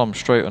him plumb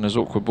straight on his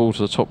awkward ball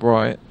to the top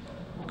right.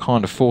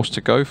 Kind of forced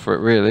to go for it,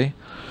 really.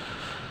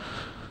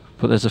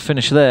 But there's a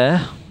finish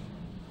there.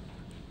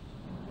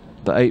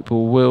 The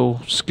 8-ball will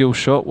skill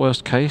shot,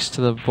 worst case, to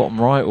the bottom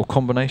right, or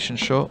combination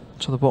shot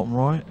to the bottom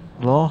right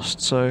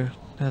last. So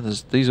yeah,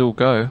 these all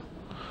go.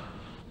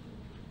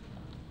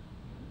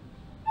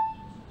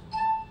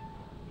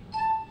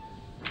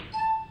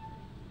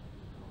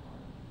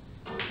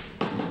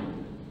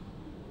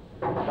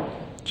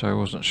 Joe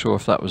wasn't sure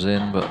if that was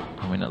in, but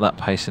I mean, at that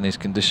pace in these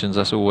conditions,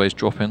 that's always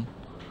dropping.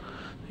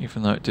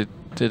 Even though it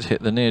did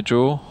hit the near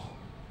draw.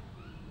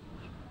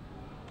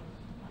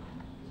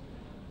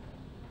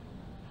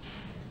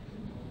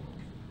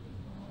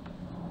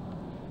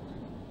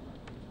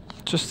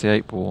 Just the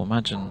 8-ball,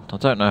 imagine. I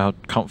don't know how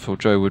comfortable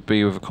Joe would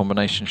be with a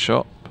combination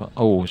shot, but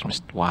oh, he's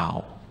missed.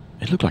 Wow.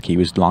 It looked like he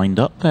was lined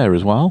up there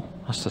as well.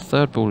 That's the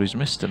 3rd ball he's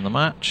missed in the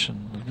match,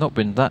 and not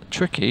been that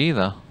tricky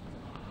either.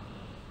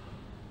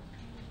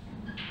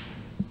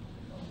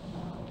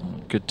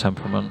 Good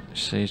temperament. You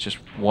see, he just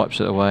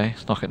wipes it away.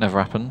 It's like it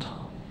never happened.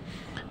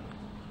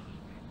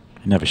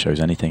 He never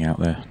shows anything out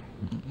there.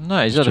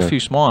 No, he's had a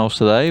few smiles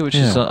today, which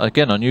is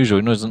again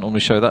unusual. He doesn't normally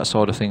show that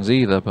side of things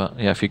either. But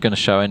yeah, if you're going to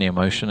show any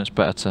emotion, it's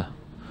better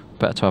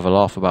to have a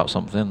laugh about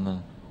something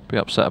than be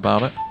upset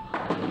about it.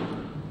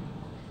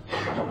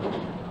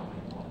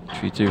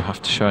 If you do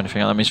have to show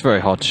anything, I mean, it's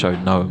very hard to show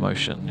no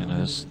emotion. You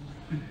know, it's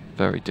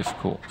very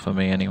difficult for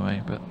me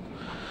anyway. But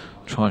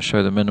try and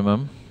show the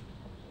minimum.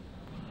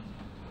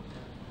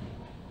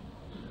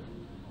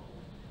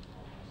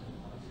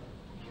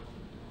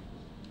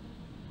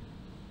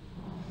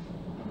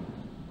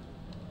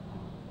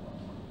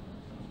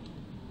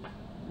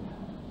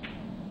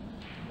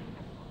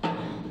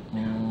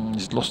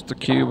 He's lost the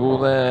cue ball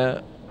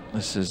there.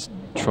 This is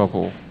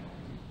trouble.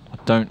 I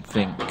don't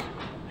think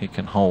he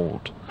can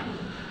hold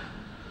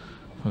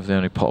with the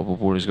only potable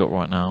ball he's got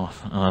right now.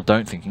 And I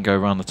don't think he can go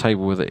around the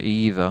table with it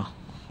either.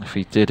 If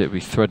he did, it'd be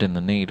threading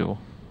the needle.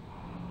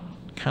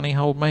 Can he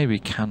hold? Maybe he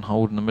can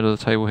hold in the middle of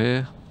the table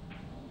here.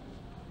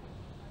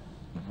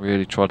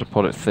 Really tried to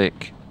pot it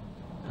thick.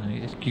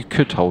 You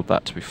could hold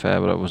that, to be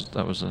fair, but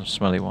that was a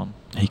smelly one.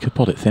 He could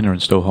pot it thinner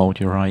and still hold,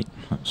 you're right.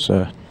 That's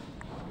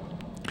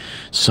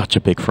such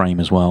a big frame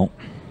as well.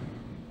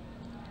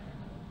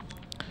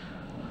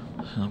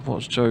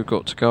 What's Joe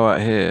got to go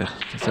at here?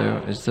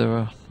 Is there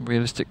a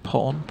realistic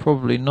pot on?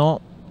 Probably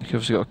not. You've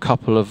obviously got a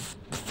couple of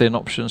thin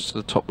options to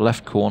the top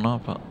left corner,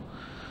 but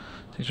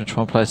he's going to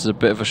try and play this as a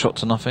bit of a shot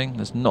to nothing.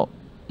 There's not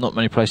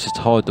many places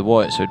to hide the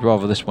white, so he'd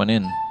rather this went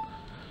in.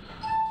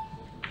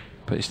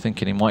 But he's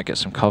thinking he might get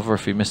some cover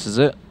if he misses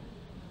it.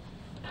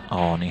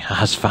 Oh, and he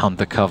has found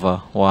the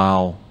cover.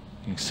 Wow.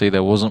 You can see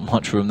there wasn't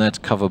much room there to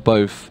cover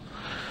both.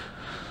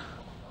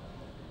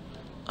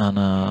 And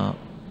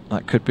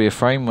that could be a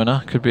frame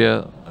winner, could be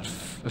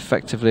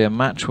effectively a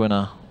match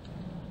winner.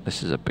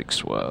 This is a big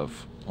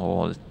swerve.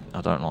 Oh,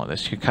 I don't like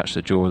this. You could catch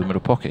the jaw of the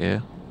middle pocket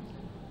here.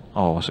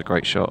 Oh, that's a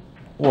great shot.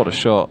 What a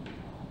shot.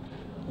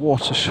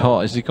 What a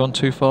shot. Has he gone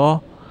too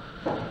far?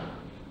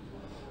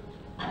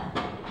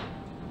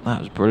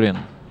 That was brilliant.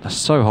 That's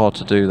so hard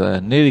to do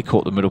there. Nearly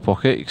caught the middle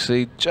pocket. You can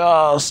see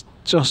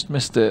just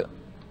missed it.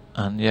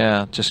 And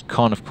yeah, just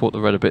kind of caught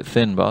the red a bit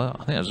thin, but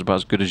I think that was about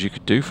as good as you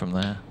could do from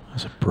there.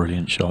 That's a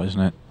brilliant shot,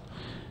 isn't it?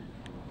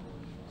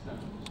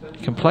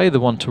 You can play the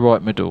one to right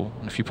middle,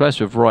 and if you play this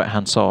with right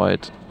hand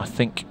side, I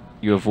think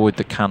you avoid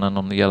the cannon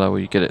on the yellow, or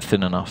you get it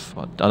thin enough.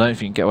 I don't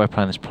think you can get away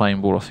playing this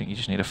plain ball. I think you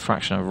just need a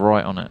fraction of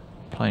right on it.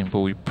 Plain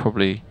ball, you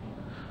probably...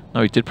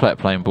 No, he did play it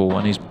plain ball,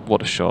 and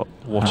what a shot.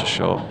 What a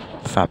shot.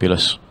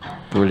 Fabulous.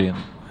 Brilliant.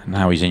 And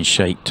now he's in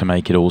shape to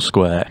make it all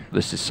square.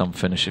 This is some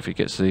finish if he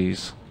gets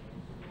these.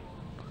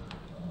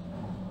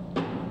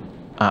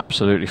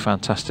 Absolutely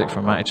fantastic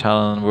from Matty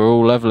Challen. We're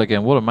all level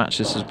again. What a match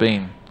this has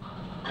been.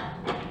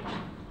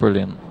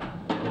 Brilliant.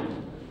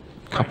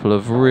 Couple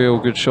of real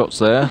good shots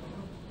there.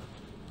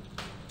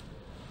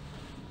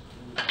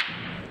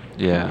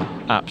 Yeah,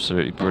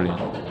 absolutely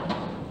brilliant.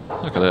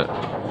 Look at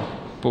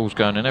it. Ball's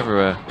going in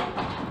everywhere.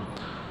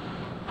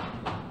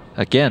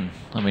 Again,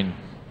 I mean,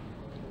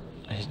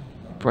 his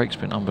break's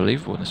been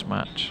unbelievable in this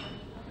match.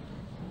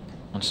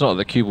 And it's not that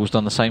the cue ball's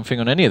done the same thing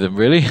on any of them,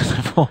 really.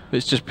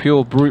 It's just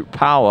pure brute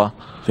power.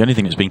 The only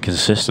thing that's been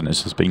consistent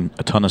is there's been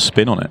a ton of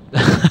spin on it.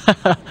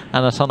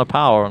 And a ton of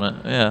power on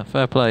it. Yeah,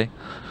 fair play.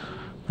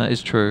 That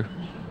is true.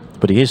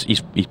 But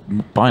he's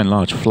by and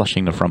large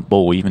flushing the front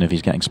ball, even if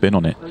he's getting spin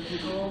on it.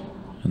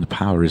 And the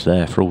power is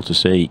there for all to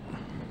see.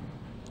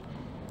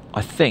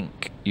 I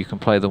think you can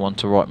play the one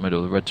to right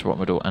middle, the red to right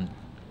middle, and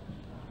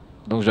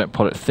long as you don't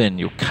pot it thin,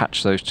 you'll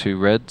catch those two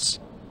reds.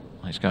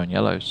 He's going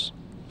yellows.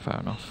 Fair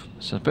enough.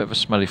 It's a bit of a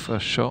smelly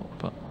first shot,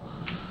 but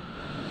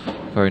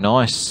very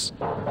nice.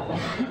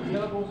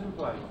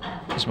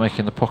 He's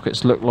making the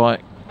pockets look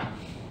like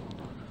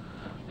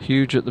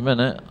huge at the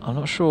minute. I'm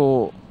not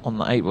sure on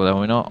the 8 ball there.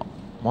 I mean,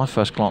 my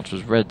first glance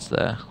was reds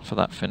there for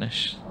that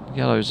finish.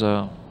 Yellows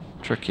are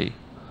tricky.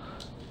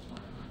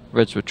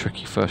 Reds were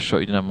tricky first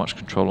shot. You didn't have much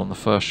control on the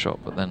first shot,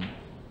 but then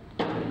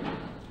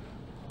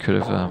could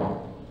have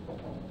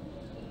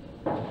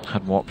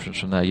had more options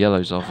from there.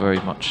 Yellows are very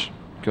much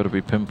got to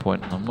be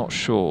pinpoint. I'm not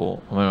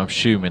sure. I mean, I'm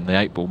assuming the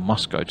 8 ball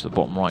must go to the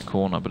bottom right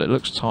corner, but it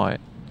looks tight.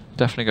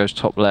 Definitely goes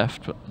top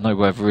left, but no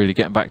way of really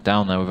getting back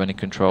down there with any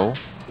control.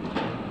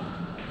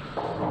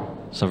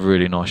 It's a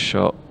really nice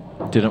shot.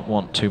 Didn't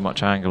want too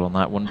much angle on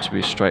that. Wanted to be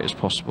as straight as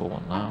possible.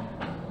 And now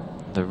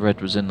the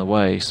red was in the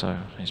way, so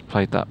he's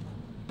played that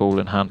ball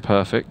in hand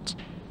perfect.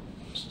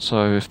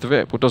 So if the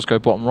 8 ball does go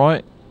bottom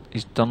right,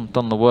 he's done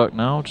the work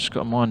now. Just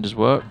got to mind his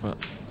work, but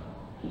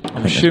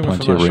I'm assuming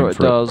from that shot it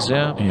does.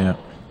 Yeah. Yeah.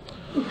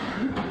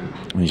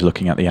 He's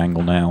looking at the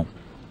angle now.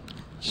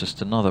 It's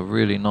just another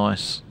really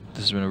nice.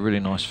 This has been a really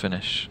nice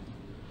finish.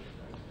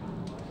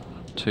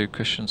 2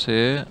 cushions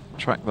here.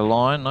 Track the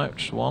line. Nope,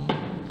 just 1.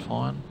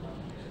 Fine.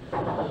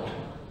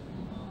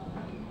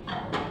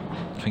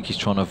 I think he's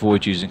trying to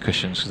avoid using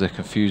cushions because they're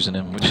confusing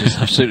him, which is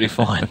absolutely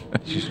fine.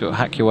 You just got to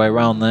hack your way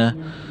around there.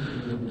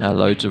 Yeah,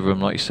 loads of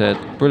room, like you said.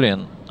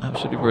 Brilliant.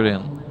 Absolutely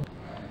brilliant.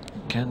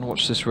 Again,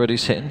 watch this red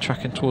he's hitting,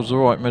 tracking towards the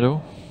right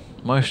middle.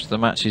 Most of the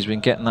match he's been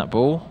getting that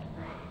ball.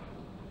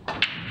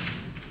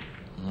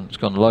 It's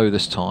gone low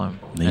this time.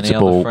 Needs Any a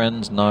ball. other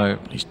friends? No.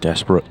 He's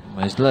desperate.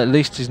 At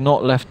least he's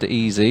not left it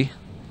easy.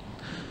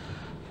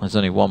 There's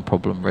only one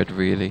problem, red,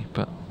 really,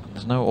 but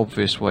there's no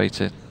obvious way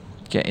to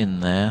get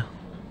in there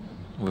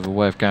with a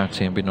way of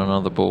guaranteeing being on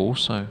another ball.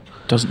 So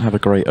doesn't have a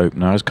great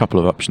opener. There's a couple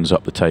of options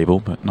up the table,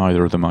 but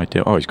neither of them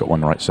ideal. Oh, he's got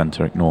one right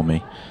centre. Ignore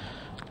me.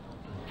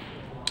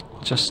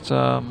 Just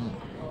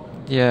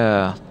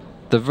yeah,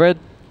 the red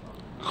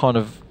kind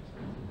of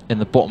in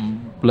the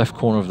bottom left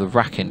corner of the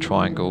rack-in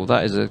triangle.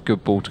 That is a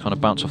good ball to kind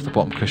of bounce off the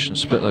bottom cushion,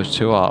 split those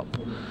 2 up.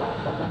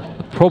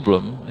 The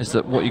problem is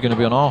that what you're going to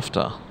be on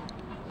after.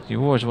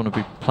 You always want to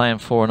be playing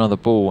for another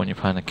ball when you're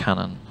playing a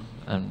cannon.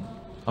 And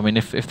I mean,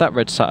 if that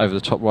red sat over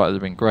the top right, it would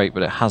have been great,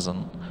 but it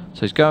hasn't.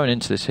 So he's going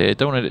into this here.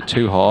 Don't want to hit it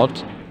too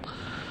hard,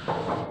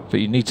 but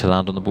you need to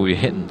land on the ball you're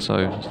hitting.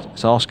 So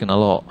it's asking a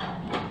lot.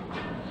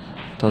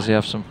 Does he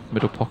have some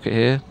middle pocket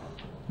here?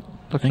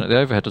 Looking at the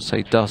overhead, I'd say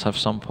he does have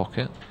some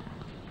pocket.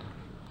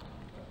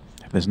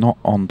 If there's not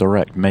on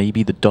direct,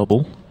 maybe the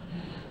double.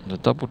 The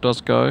double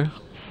does go.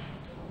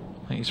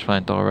 I think he's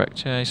playing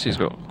direct. Yeah, he's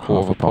got a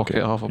quarter of a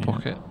pocket, half a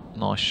pocket.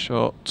 Nice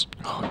shot.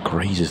 Oh, it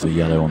grazes the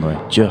yellow on the way.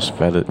 Just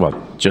feathered.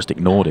 Well, just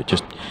ignored it.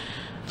 Just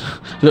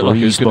looked like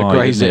he was going to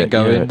graze it and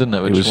go in, didn't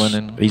it? Which went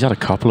in. He's had a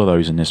couple of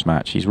those in this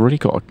match. He's really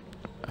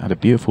had a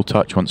beautiful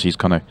touch once he's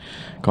kind of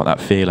got that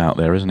feel out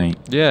there, isn't he?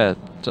 Yeah.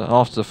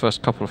 After the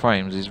first couple of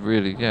frames, he's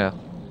really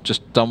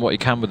just done what he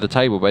can with the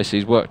table. Basically,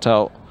 he's worked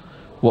out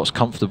what's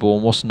comfortable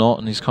and what's not,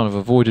 and he's kind of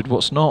avoided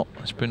what's not.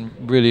 It's been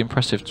really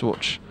impressive to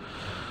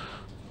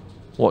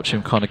watch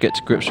him kind of get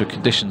to grips with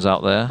conditions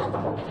out there.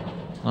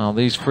 Now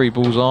these 3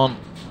 balls aren't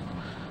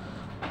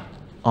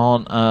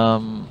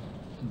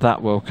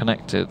that well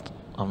connected.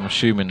 I'm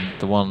assuming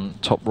the one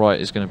top right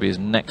is going to be his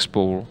next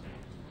ball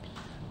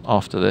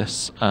after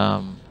this,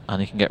 and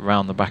he can get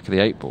round the back of the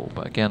 8 ball.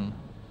 But again,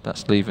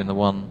 that's leaving the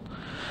one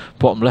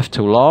bottom left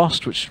till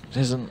last, which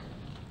isn't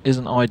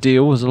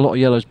ideal. There's a lot of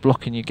yellows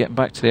blocking you getting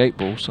back to the 8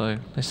 ball, so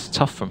this is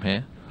tough from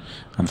here.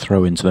 And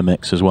throw into the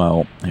mix as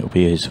well. It'll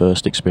be his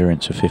first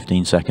experience of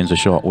 15 seconds a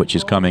shot, which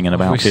is coming in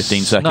about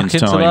 15 seconds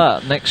into time.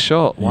 That next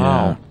shot. Wow.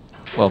 Yeah.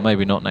 Well,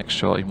 maybe not next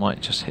shot. He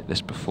might just hit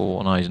this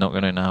before. No, he's not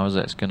going to now, is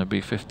it? It's going to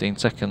be 15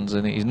 seconds,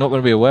 and he's not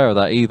going to be aware of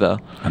that either.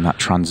 And that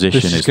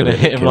transition is going to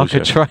hit him like a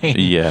train.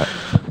 Yeah.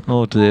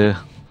 Oh dear.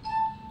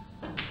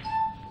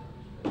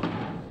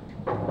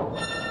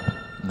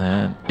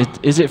 Man,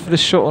 is it for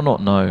this shot or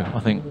not? No, I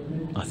think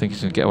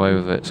he's going to get away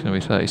with it. It's going to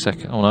be 30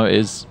 seconds. Oh no, it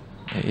is.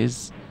 It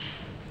is.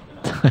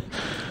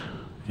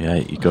 Yeah,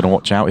 you've got to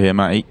watch out here,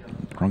 Matty.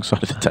 Wrong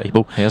side of the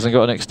table. He hasn't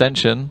got an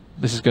extension.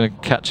 This is going to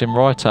catch him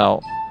right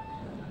out.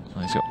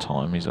 He's got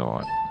time. He's all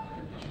right.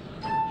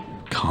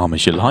 Calm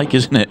as you like,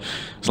 isn't it?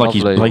 It's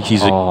Lovely. like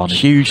he's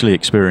hugely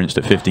experienced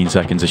at 15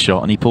 seconds a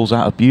shot, and he pulls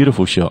out a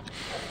beautiful shot.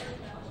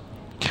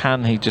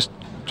 Can he just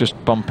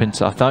bump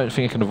into? I don't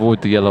think he can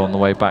avoid the yellow on the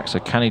way back. So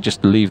can he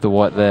just leave the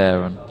white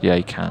there? And yeah,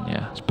 he can.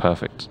 Yeah, it's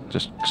perfect.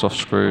 Just soft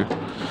screw,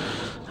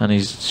 and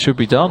he should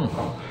be done.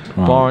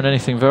 Wow. Barring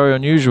anything very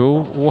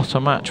unusual, what a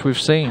match we've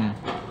seen.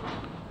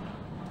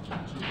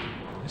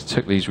 He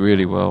took these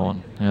really well,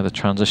 and yeah, the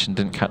transition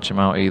didn't catch him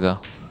out either.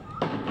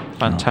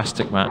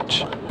 Fantastic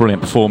match.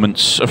 Brilliant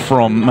performance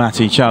from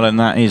Matty Challen.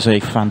 That is a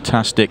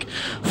fantastic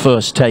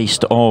first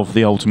taste of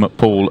the Ultimate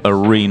Pool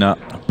Arena.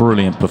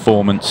 Brilliant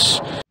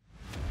performance.